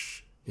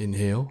touch.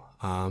 Inhale,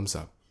 arms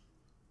up.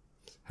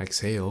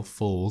 Exhale,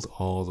 fold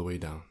all the way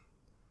down.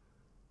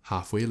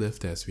 Halfway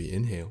lift as we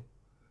inhale.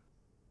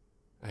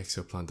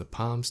 Exhale, plant the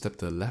palm, step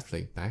the left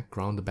leg back,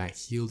 ground the back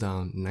heel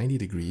down 90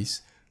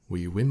 degrees.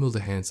 We wimble the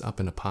hands up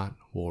and apart,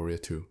 Warrior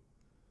 2.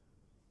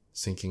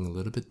 Sinking a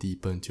little bit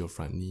deeper into your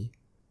front knee.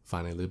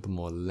 Find a little bit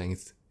more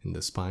length in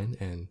the spine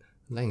and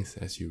length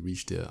as you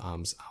reach the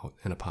arms out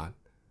and apart.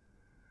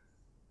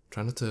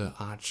 Try not to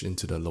arch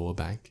into the lower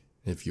back.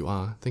 If you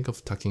are, think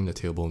of tucking the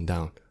tailbone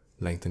down,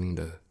 lengthening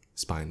the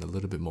spine a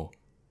little bit more.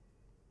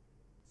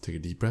 Take a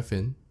deep breath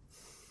in.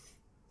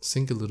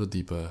 Sink a little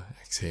deeper,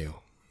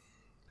 exhale.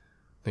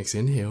 Next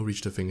inhale,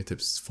 reach the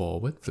fingertips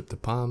forward, flip the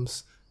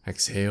palms.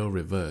 Exhale,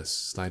 reverse,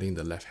 sliding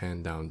the left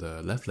hand down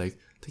the left leg.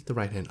 Take the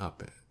right hand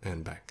up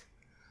and back.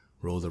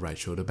 Roll the right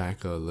shoulder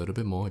back a little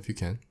bit more if you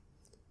can.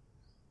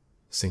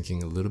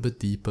 Sinking a little bit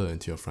deeper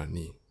into your front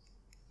knee.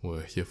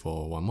 We're here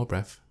for one more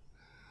breath.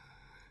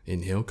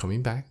 Inhale,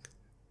 coming back.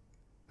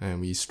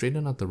 And we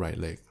straighten out the right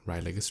leg.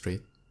 Right leg is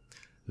straight.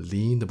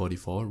 Lean the body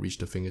forward, reach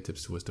the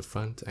fingertips towards the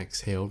front.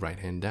 Exhale, right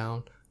hand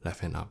down,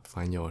 left hand up.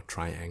 Find your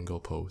triangle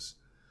pose.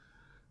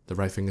 The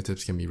right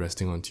fingertips can be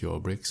resting onto your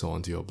bricks or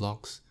onto your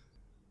blocks.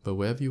 But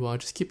wherever you are,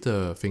 just keep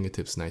the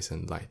fingertips nice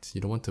and light.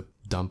 You don't want to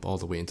dump all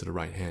the way into the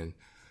right hand.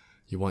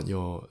 You want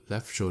your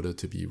left shoulder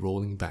to be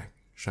rolling back.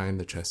 Shine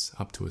the chest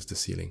up towards the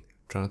ceiling.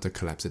 Try not to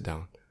collapse it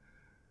down.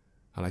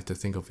 I like to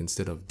think of,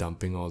 instead of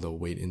dumping all the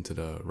weight into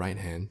the right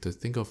hand, to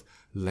think of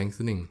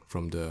lengthening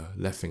from the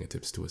left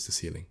fingertips towards the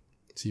ceiling.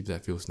 See if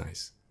that feels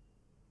nice.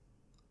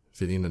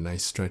 Feeling the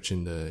nice stretch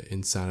in the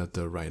inside of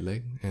the right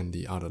leg and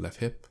the outer left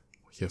hip.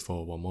 Here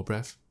for one more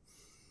breath.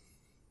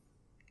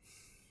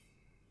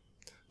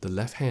 The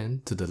left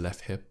hand to the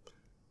left hip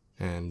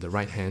and the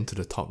right hand to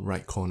the top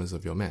right corners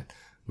of your mat.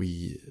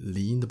 We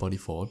lean the body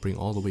forward, bring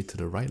all the way to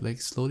the right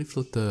leg, slowly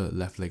float the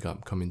left leg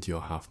up, come into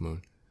your half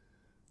moon.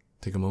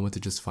 Take a moment to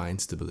just find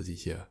stability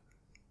here.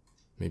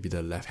 Maybe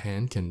the left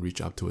hand can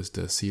reach up towards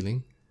the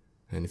ceiling,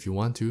 and if you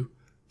want to,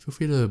 feel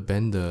free to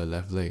bend the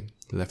left leg,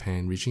 left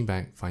hand reaching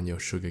back, find your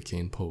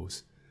sugarcane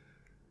pose.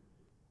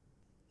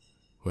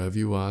 Wherever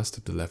you are,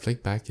 step the left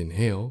leg back,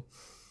 inhale.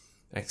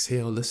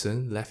 Exhale,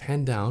 listen, left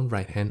hand down,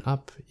 right hand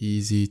up,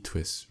 easy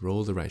twist.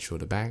 Roll the right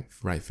shoulder back,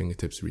 right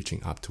fingertips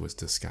reaching up towards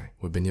the sky.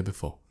 We've been here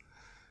before.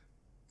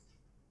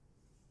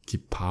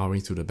 Keep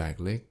powering through the back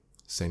leg,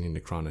 sending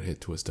the crown of the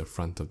head towards the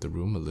front of the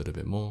room a little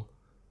bit more.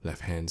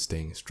 Left hand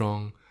staying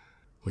strong.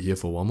 We're here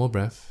for one more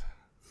breath.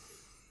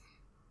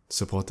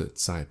 Supported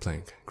side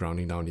plank,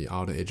 grounding down the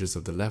outer edges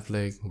of the left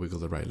leg, wiggle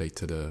the right leg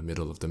to the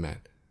middle of the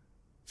mat.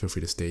 Feel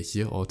free to stay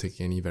here or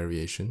take any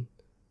variation.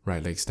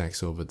 Right leg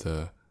stacks over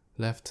the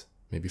left.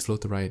 Maybe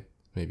float the right,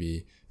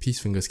 maybe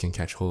peace fingers can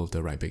catch hold of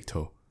the right big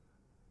toe.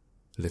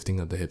 Lifting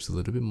up the hips a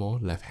little bit more,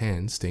 left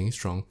hand staying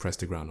strong, press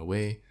the ground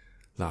away.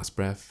 Last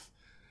breath.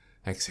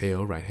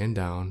 Exhale, right hand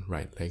down,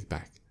 right leg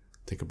back.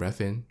 Take a breath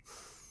in.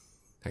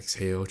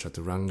 Exhale,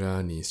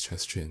 chaturanga, knees,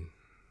 chest, chin.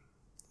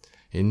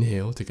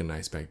 Inhale, take a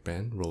nice back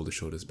bend, roll the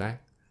shoulders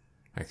back.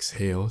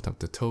 Exhale, tuck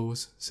the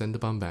toes, send the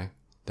bum back,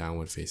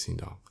 downward facing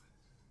dog.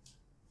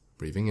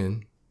 Breathing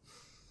in.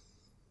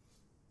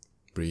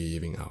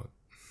 Breathing out.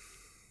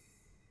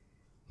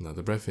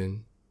 Another breath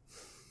in.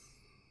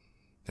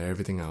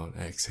 Everything out,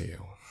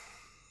 exhale.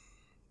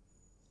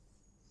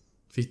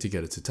 Feet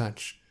together to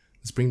touch.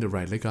 Let's bring the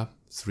right leg up,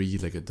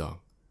 three-legged dog.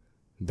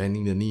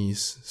 Bending the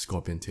knees,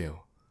 scorpion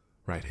tail.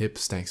 Right hip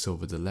stacks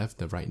over the left,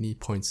 the right knee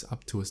points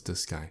up towards the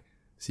sky.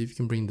 See if you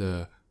can bring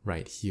the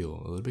right heel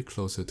a little bit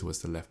closer towards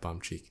the left bum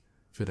cheek.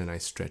 Feel a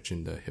nice stretch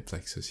in the hip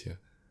flexors here.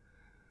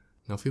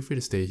 Now feel free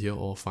to stay here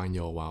or find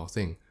your wild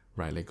thing.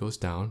 Right leg goes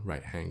down,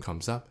 right hand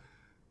comes up.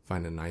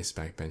 Find a nice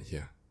back bend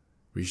here.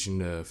 Reaching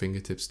the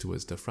fingertips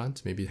towards the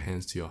front, maybe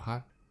hands to your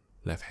heart.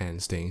 Left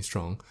hand staying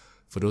strong.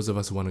 For those of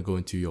us who want to go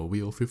into your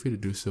wheel, feel free to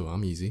do so.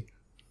 I'm easy.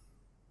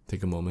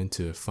 Take a moment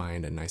to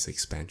find a nice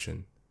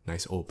expansion,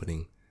 nice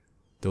opening.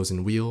 Those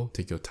in wheel,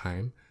 take your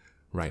time.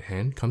 Right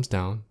hand comes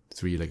down,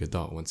 three-legged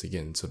dog once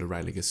again, so the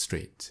right leg is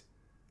straight.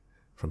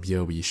 From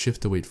here, we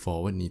shift the weight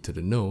forward, knee to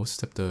the nose,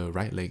 step the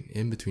right leg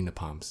in between the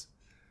palms.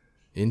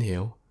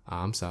 Inhale,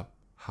 arms up,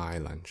 high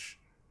lunge.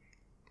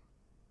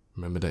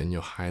 Remember that in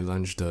your high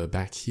lunge, the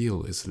back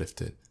heel is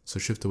lifted, so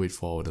shift the weight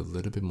forward a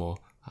little bit more,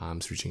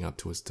 arms reaching up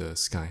towards the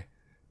sky.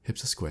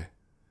 Hips are square.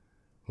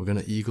 We're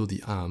going to eagle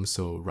the arms,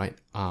 so right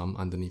arm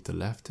underneath the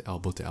left,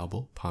 elbow to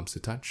elbow, palms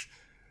to touch.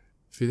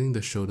 Feeling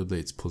the shoulder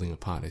blades pulling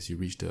apart as you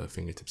reach the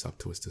fingertips up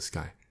towards the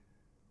sky.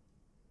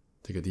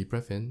 Take a deep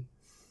breath in.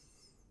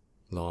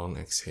 Long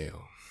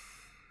exhale.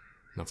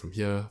 Now from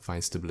here,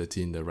 find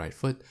stability in the right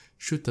foot.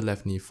 Shoot the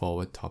left knee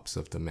forward, tops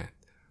of the mat.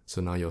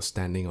 So now you're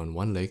standing on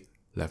one leg,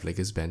 left leg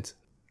is bent,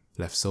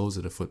 left soles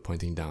of the foot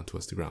pointing down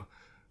towards the ground.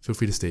 Feel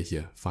free to stay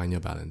here, find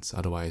your balance.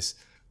 Otherwise,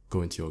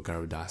 go into your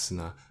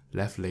Garudasana.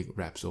 Left leg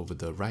wraps over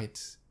the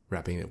right,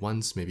 wrapping it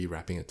once, maybe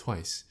wrapping it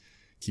twice.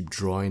 Keep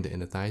drawing the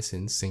inner thighs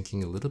in,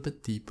 sinking a little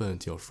bit deeper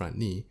into your front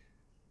knee,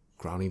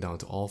 grounding down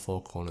to all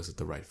four corners of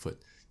the right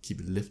foot.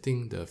 Keep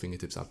lifting the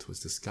fingertips up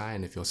towards the sky,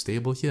 and if you're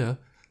stable here,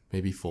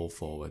 maybe fold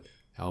forward.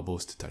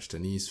 Elbows to touch the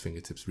knees,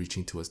 fingertips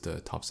reaching towards the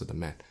tops of the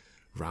mat.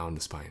 Round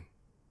the spine.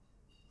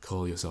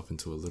 Curl yourself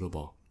into a little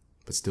ball,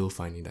 but still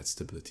finding that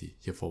stability.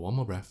 Here for one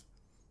more breath.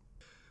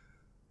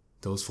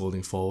 Those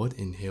folding forward,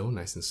 inhale,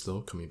 nice and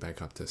slow, coming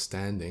back up to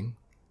standing.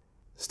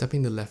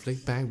 Stepping the left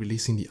leg back,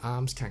 releasing the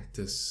arms,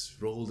 cactus,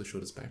 roll the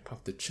shoulders back,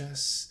 puff the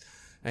chest.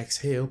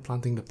 Exhale,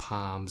 planting the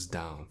palms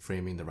down,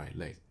 framing the right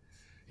leg.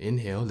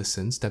 Inhale,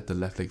 listen, step the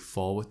left leg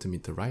forward to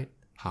meet the right,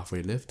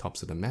 halfway lift,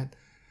 tops of the mat.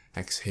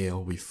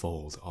 Exhale, we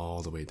fold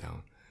all the way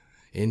down.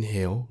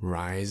 Inhale,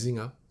 rising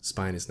up,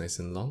 spine is nice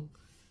and long.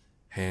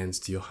 Hands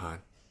to your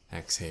heart,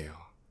 exhale.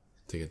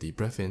 Take a deep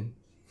breath in.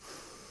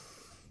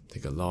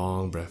 Take a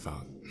long breath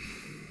out.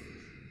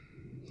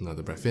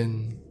 Another breath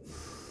in.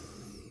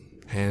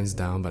 Hands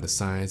down by the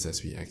sides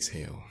as we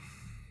exhale.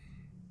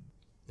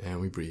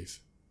 And we breathe.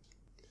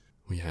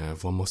 We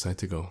have one more side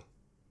to go.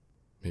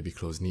 Maybe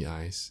close the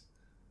eyes.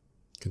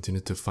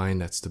 Continue to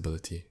find that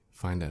stability.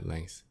 Find that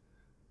length.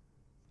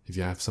 If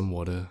you have some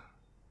water,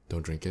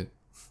 don't drink it.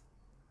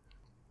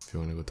 If you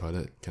want to go to the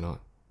toilet,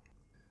 cannot.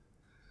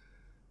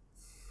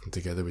 And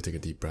together we take a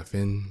deep breath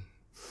in.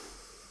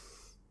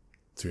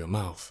 Through your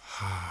mouth.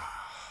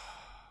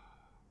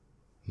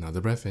 Another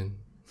breath in.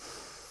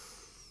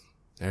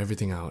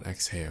 Everything out,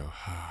 exhale.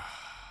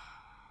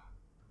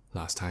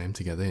 Last time,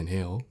 together,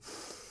 inhale.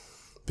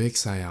 Big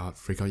sigh out,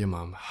 freak out your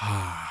mom.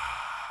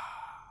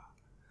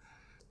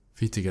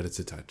 Feet together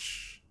to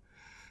touch.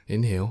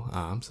 Inhale,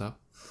 arms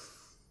up.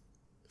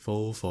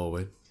 Fold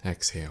forward,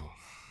 exhale.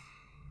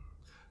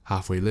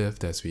 Halfway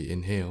lift as we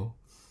inhale.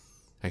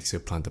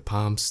 Exhale, plant the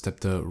palms, step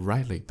the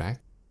right leg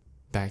back.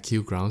 Back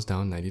heel grounds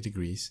down 90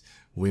 degrees.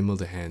 Wimble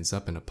the hands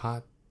up and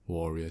apart,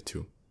 warrior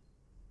two.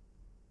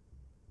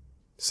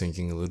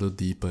 Sinking a little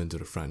deeper into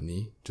the front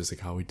knee, just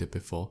like how we did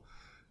before.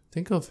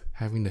 Think of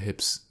having the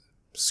hips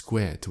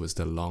square towards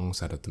the long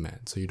side of the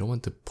mat. So you don't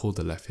want to pull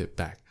the left hip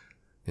back.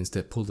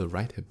 Instead, pull the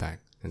right hip back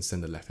and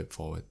send the left hip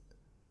forward.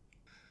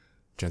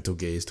 Gentle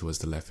gaze towards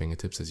the left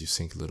fingertips as you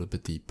sink a little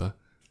bit deeper.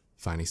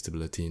 Finding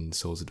stability in the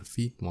soles of the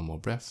feet. One more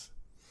breath.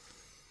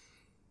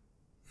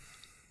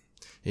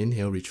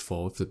 Inhale, reach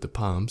forward, flip the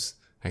palms.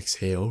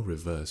 Exhale,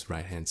 reverse.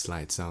 Right hand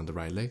slides down the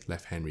right leg,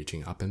 left hand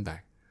reaching up and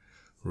back.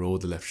 Roll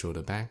the left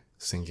shoulder back,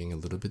 sinking a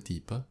little bit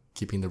deeper,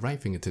 keeping the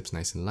right fingertips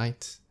nice and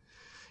light.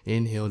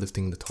 Inhale,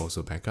 lifting the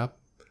torso back up.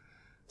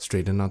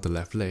 Straighten out the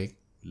left leg,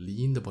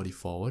 lean the body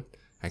forward.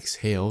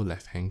 Exhale,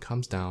 left hand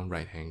comes down,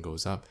 right hand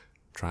goes up.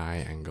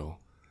 Triangle.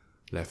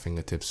 Left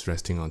fingertips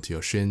resting onto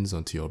your shins,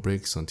 onto your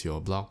bricks, onto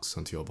your blocks,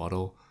 onto your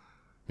bottle.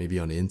 Maybe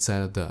on the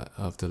inside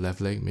of the left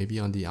leg, maybe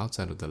on the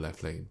outside of the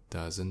left leg.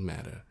 Doesn't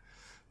matter.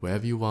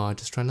 Wherever you are,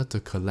 just try not to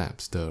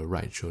collapse the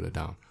right shoulder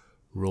down.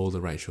 Roll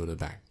the right shoulder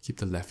back. Keep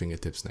the left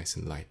fingertips nice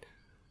and light.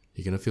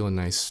 You're going to feel a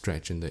nice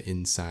stretch in the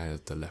inside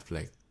of the left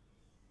leg.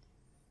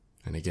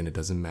 And again, it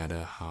doesn't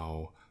matter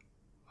how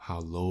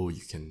low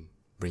you can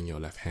bring your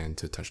left hand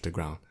to touch the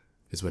ground.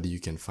 It's whether you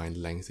can find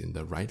length in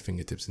the right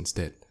fingertips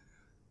instead.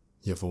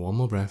 Here for one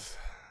more breath.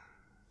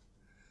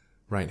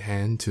 Right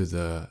hand to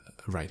the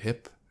right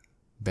hip.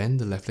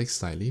 Bend the left leg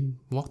slightly.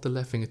 Walk the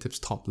left fingertips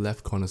top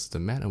left corners of the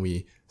mat, and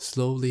we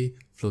slowly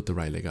float the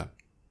right leg up.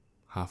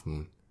 Half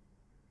moon.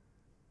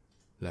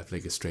 Left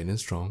leg is straight and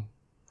strong,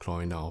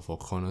 clawing down all four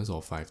corners,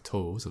 all 5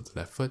 toes of the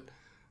left foot.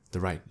 The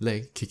right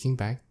leg kicking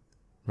back,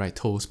 right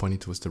toes pointing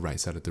towards the right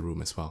side of the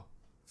room as well.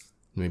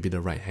 Maybe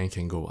the right hand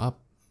can go up,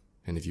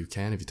 and if you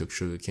took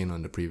sugarcane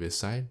on the previous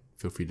side,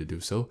 feel free to do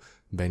so.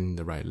 Bending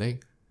the right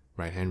leg,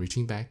 Right hand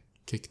reaching back,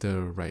 kick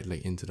the right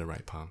leg into the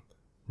right palm.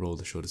 Roll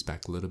the shoulders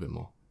back a little bit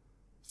more.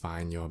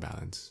 Find your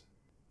balance.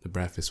 The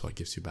breath is what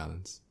gives you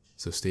balance,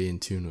 so stay in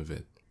tune with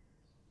it.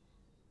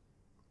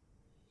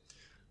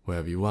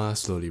 Wherever you are,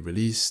 slowly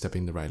release,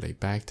 stepping the right leg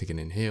back, take an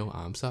inhale,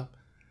 arms up.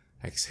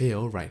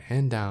 Exhale, right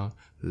hand down,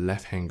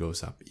 left hand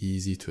goes up,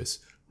 easy twist.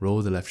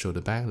 Roll the left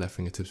shoulder back, left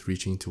fingertips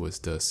reaching towards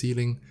the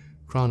ceiling,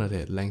 crown of the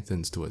head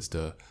lengthens towards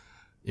the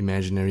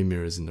imaginary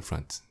mirrors in the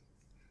front.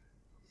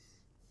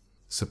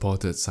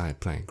 Supported side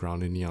plank,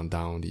 grounding knee on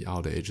down the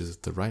outer edges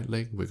of the right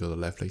leg, wiggle the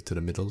left leg to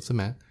the middle of the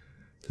mat,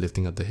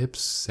 lifting up the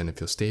hips, and if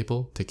you're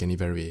stable, take any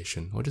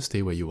variation, or just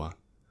stay where you are.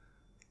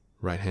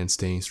 Right hand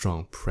staying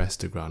strong, press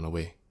the ground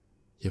away.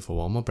 Here for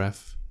one more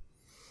breath.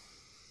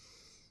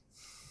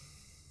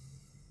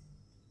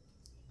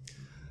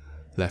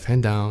 Left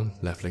hand down,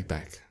 left leg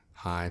back,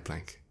 high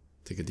plank.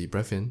 Take a deep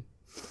breath in.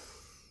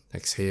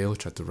 Exhale,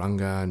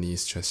 chaturanga,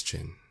 knees, chest,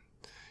 chin.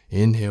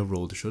 Inhale,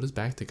 roll the shoulders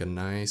back, take a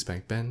nice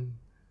back bend.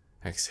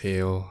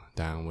 Exhale,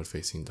 downward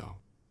facing dog.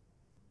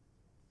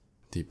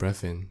 Deep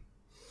breath in.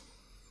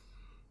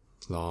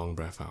 Long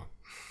breath out.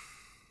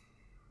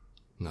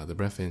 Another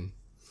breath in.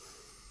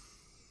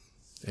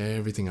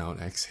 Everything out,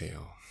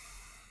 exhale.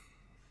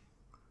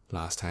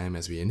 Last time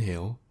as we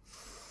inhale.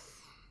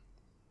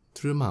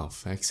 Through the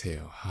mouth,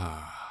 exhale.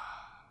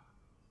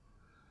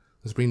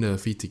 Let's bring the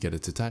feet together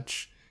to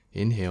touch.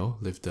 Inhale,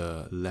 lift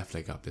the left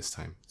leg up this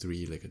time,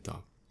 three-legged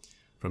dog.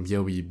 From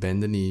here, we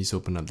bend the knees,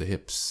 open up the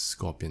hips,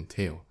 scorpion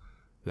tail.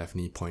 Left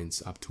knee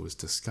points up towards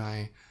the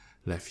sky,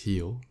 left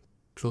heel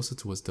closer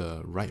towards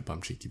the right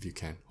bum cheek if you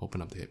can.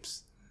 Open up the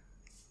hips.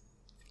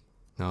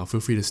 Now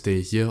feel free to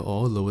stay here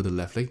or lower the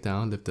left leg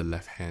down, lift the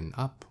left hand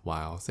up,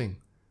 wild thing.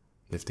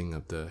 Lifting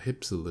up the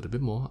hips a little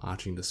bit more,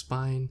 arching the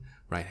spine,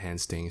 right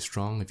hand staying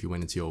strong. If you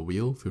went into your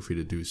wheel, feel free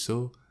to do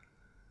so.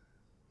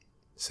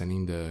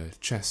 Sending the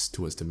chest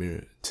towards the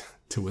mirror,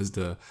 towards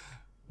the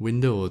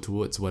window or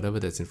towards whatever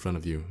that's in front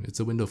of you. It's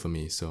a window for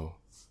me, so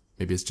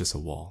maybe it's just a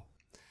wall.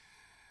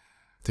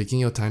 Taking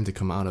your time to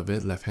come out of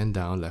it, left hand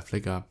down, left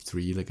leg up,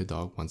 three-legged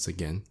dog once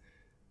again.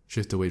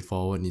 Shift the weight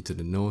forward, knee to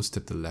the nose,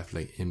 step the left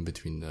leg in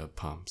between the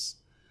palms.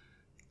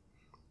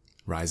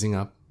 Rising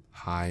up,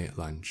 high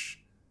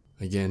lunge.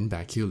 Again,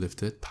 back heel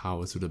lifted,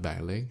 power through the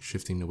back leg,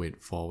 shifting the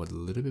weight forward a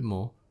little bit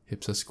more.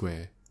 Hips are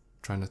square.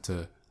 Try not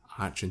to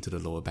arch into the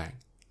lower back.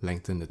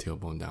 Lengthen the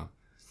tailbone down.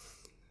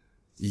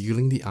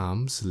 Eagling the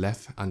arms,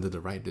 left under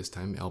the right this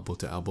time, elbow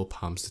to elbow,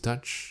 palms to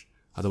touch.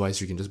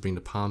 Otherwise, you can just bring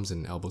the palms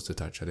and elbows to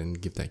touch. I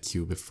didn't give that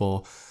cue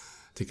before.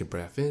 Take a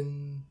breath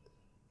in.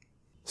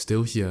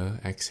 Still here,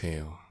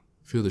 exhale.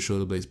 Feel the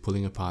shoulder blades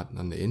pulling apart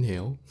on the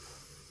inhale.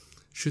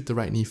 Shoot the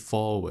right knee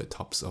forward,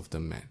 tops of the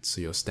mat.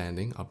 So you're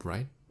standing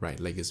upright. Right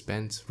leg is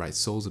bent, right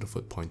soles of the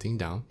foot pointing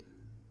down.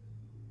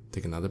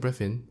 Take another breath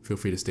in. Feel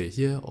free to stay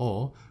here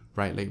or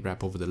right leg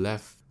wrap over the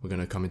left. We're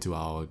going to come into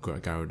our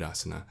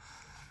Garudasana.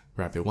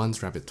 Wrap it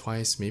once, wrap it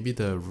twice. Maybe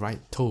the right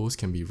toes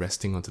can be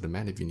resting onto the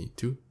mat if you need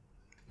to.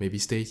 Maybe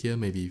stay here,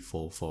 maybe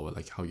fall forward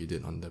like how you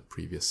did on the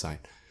previous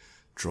side.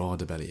 Draw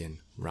the belly in,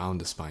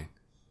 round the spine.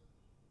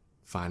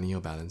 Finding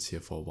your balance here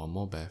for one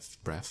more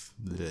breath.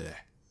 Bleh.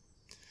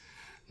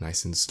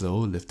 Nice and slow,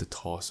 lift the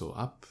torso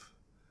up.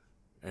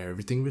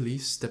 Everything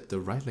release, step the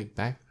right leg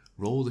back,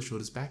 roll the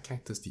shoulders back,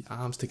 cactus the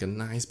arms, take a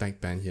nice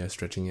back bend here,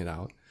 stretching it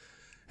out.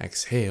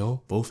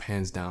 Exhale, both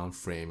hands down,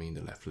 framing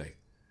the left leg.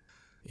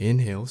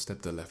 Inhale,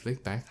 step the left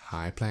leg back,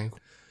 high plank.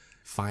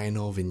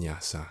 Final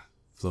vinyasa,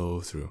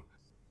 flow through.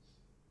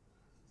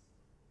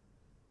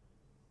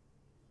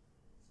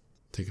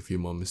 Take a few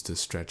moments to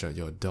stretch out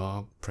your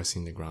dog,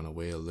 pressing the ground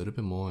away a little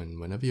bit more, and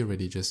whenever you're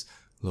ready, just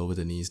lower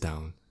the knees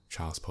down,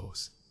 child's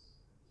pose.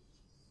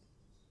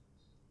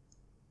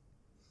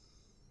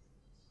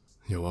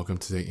 You're welcome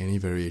to take any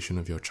variation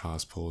of your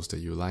child's pose that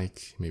you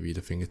like. Maybe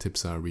the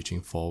fingertips are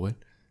reaching forward.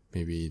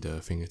 Maybe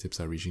the fingertips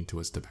are reaching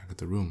towards the back of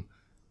the room.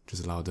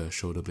 Just allow the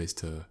shoulder blades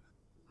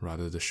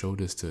the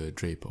shoulders to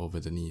drape over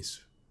the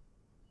knees.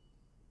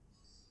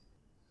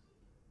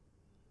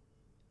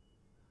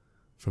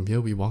 From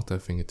here, we walk the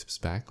fingertips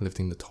back,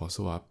 lifting the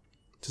torso up.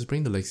 Just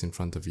bring the legs in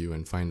front of you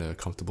and find a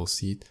comfortable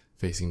seat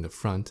facing the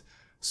front.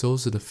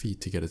 Soles of the feet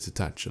together to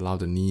touch. Allow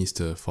the knees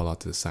to fall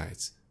out to the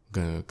sides.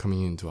 We're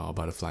coming into our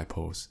butterfly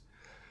pose.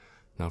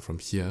 Now from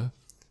here,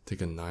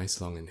 take a nice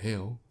long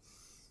inhale.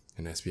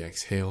 And as we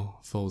exhale,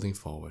 folding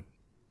forward.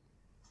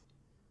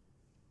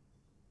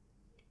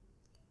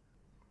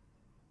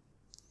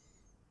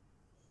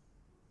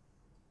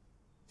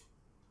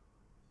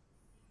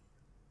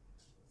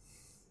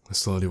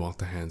 Slowly walk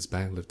the hands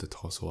back, lift the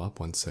torso up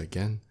once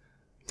again,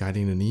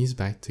 guiding the knees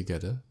back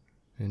together,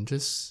 and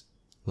just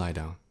lie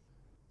down.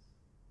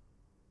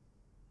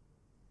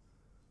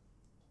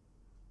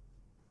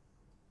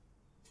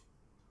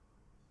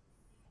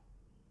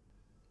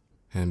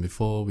 And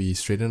before we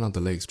straighten out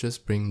the legs,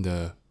 just bring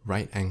the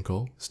right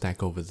ankle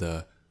stack over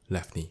the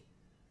left knee,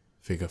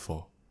 figure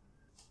 4.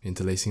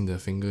 Interlacing the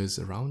fingers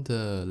around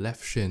the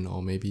left shin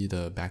or maybe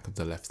the back of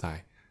the left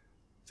thigh.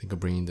 Think of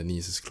bringing the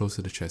knees as close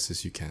to the chest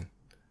as you can.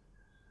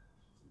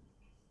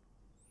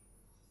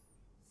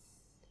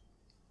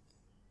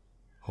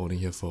 Holding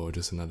here for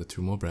just another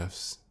 2 more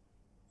breaths.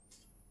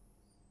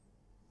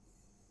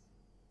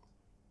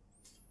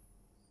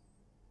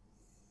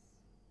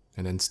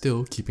 And then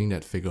still keeping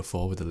that figure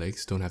 4 with the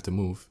legs, don't have to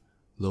move.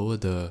 Lower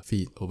the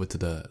feet over to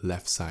the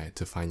left side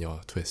to find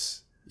your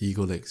twist.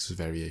 Eagle legs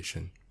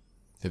variation.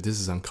 If this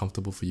is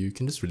uncomfortable for you, you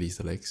can just release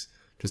the legs.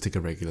 Just take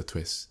a regular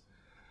twist.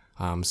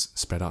 Arms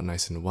spread out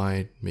nice and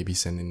wide, maybe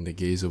sending the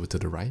gaze over to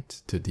the right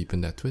to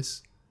deepen that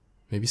twist.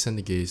 Maybe send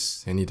the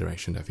gaze any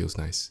direction that feels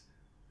nice.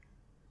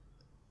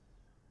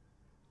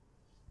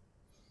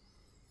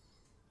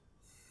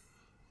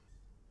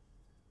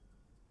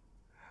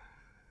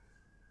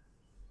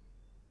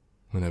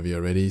 Whenever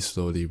you're ready,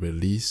 slowly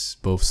release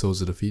both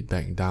soles of the feet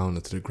back down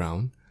onto the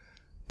ground.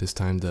 This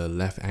time the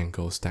left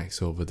ankle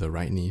stacks over the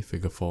right knee,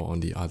 figure 4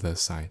 on the other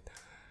side.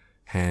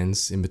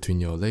 Hands in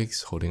between your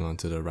legs, holding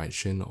onto the right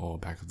shin or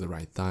back of the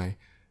right thigh.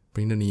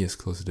 Bring the knee as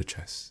close to the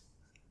chest.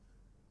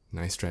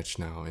 Nice stretch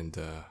now in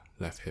the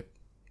left hip.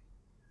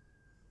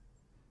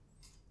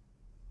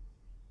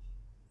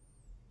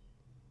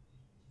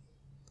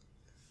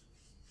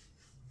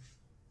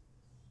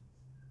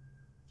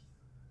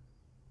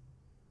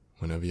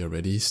 Whenever you're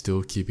ready,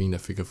 still keeping the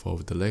figure 4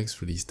 with the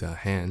legs, release the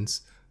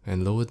hands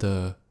and lower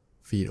the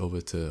feet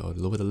lower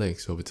the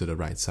legs over to the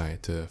right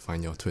side to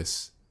find your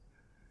twist.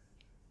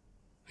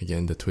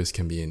 Again, the twist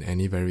can be in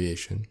any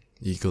variation,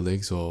 eagle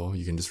legs, or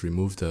you can just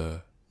remove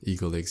the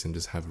eagle legs and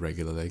just have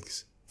regular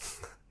legs.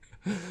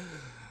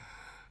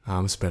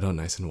 Arms spread out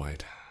nice and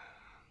wide.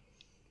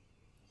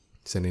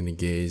 Sending the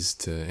gaze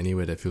to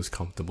anywhere that feels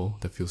comfortable,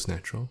 that feels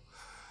natural.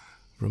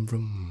 Vroom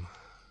vroom.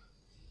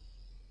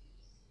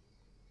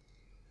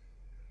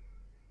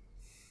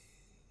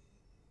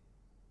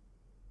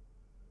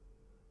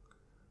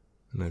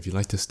 And if you'd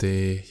like to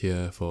stay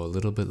here for a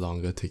little bit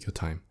longer, take your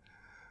time.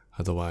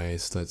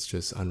 Otherwise, let's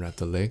just unwrap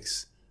the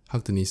legs,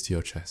 hug the knees to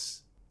your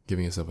chest,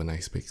 giving yourself a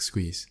nice big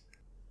squeeze.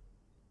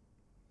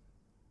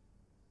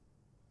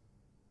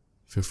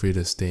 Feel free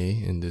to stay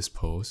in this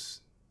pose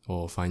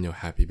or find your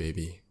happy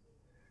baby.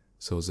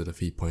 Soles of the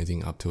feet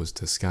pointing up towards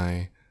the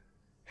sky,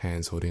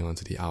 hands holding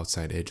onto the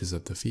outside edges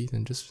of the feet,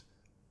 and just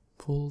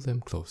pull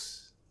them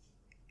close.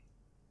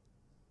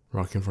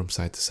 Rocking from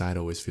side to side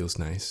always feels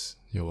nice.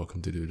 You're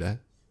welcome to do that.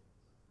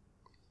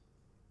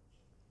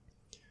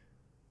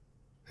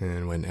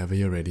 And whenever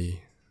you're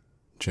ready,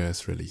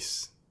 just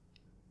release.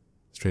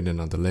 Straighten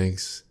out the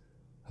legs,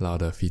 allow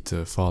the feet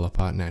to fall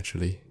apart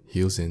naturally,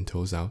 heels in,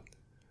 toes out.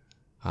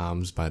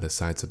 Arms by the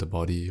sides of the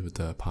body with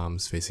the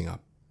palms facing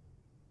up.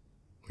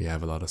 We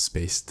have a lot of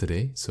space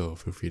today, so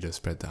feel free to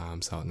spread the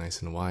arms out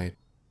nice and wide.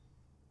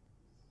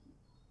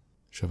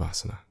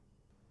 Shavasana.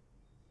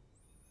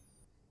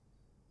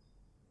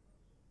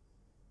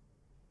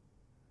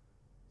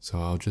 So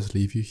I'll just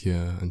leave you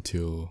here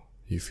until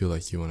you feel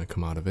like you want to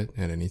come out of it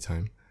at any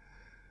time.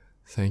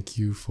 Thank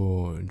you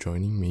for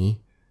joining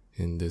me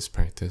in this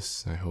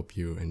practice. I hope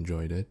you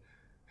enjoyed it.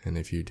 And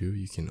if you do,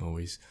 you can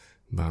always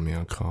buy me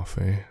a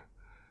coffee.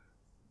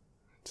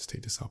 Just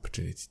take this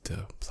opportunity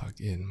to plug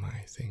in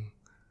my thing.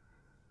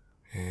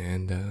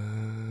 And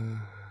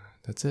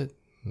that's it.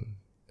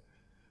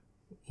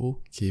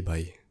 Okay,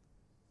 bye.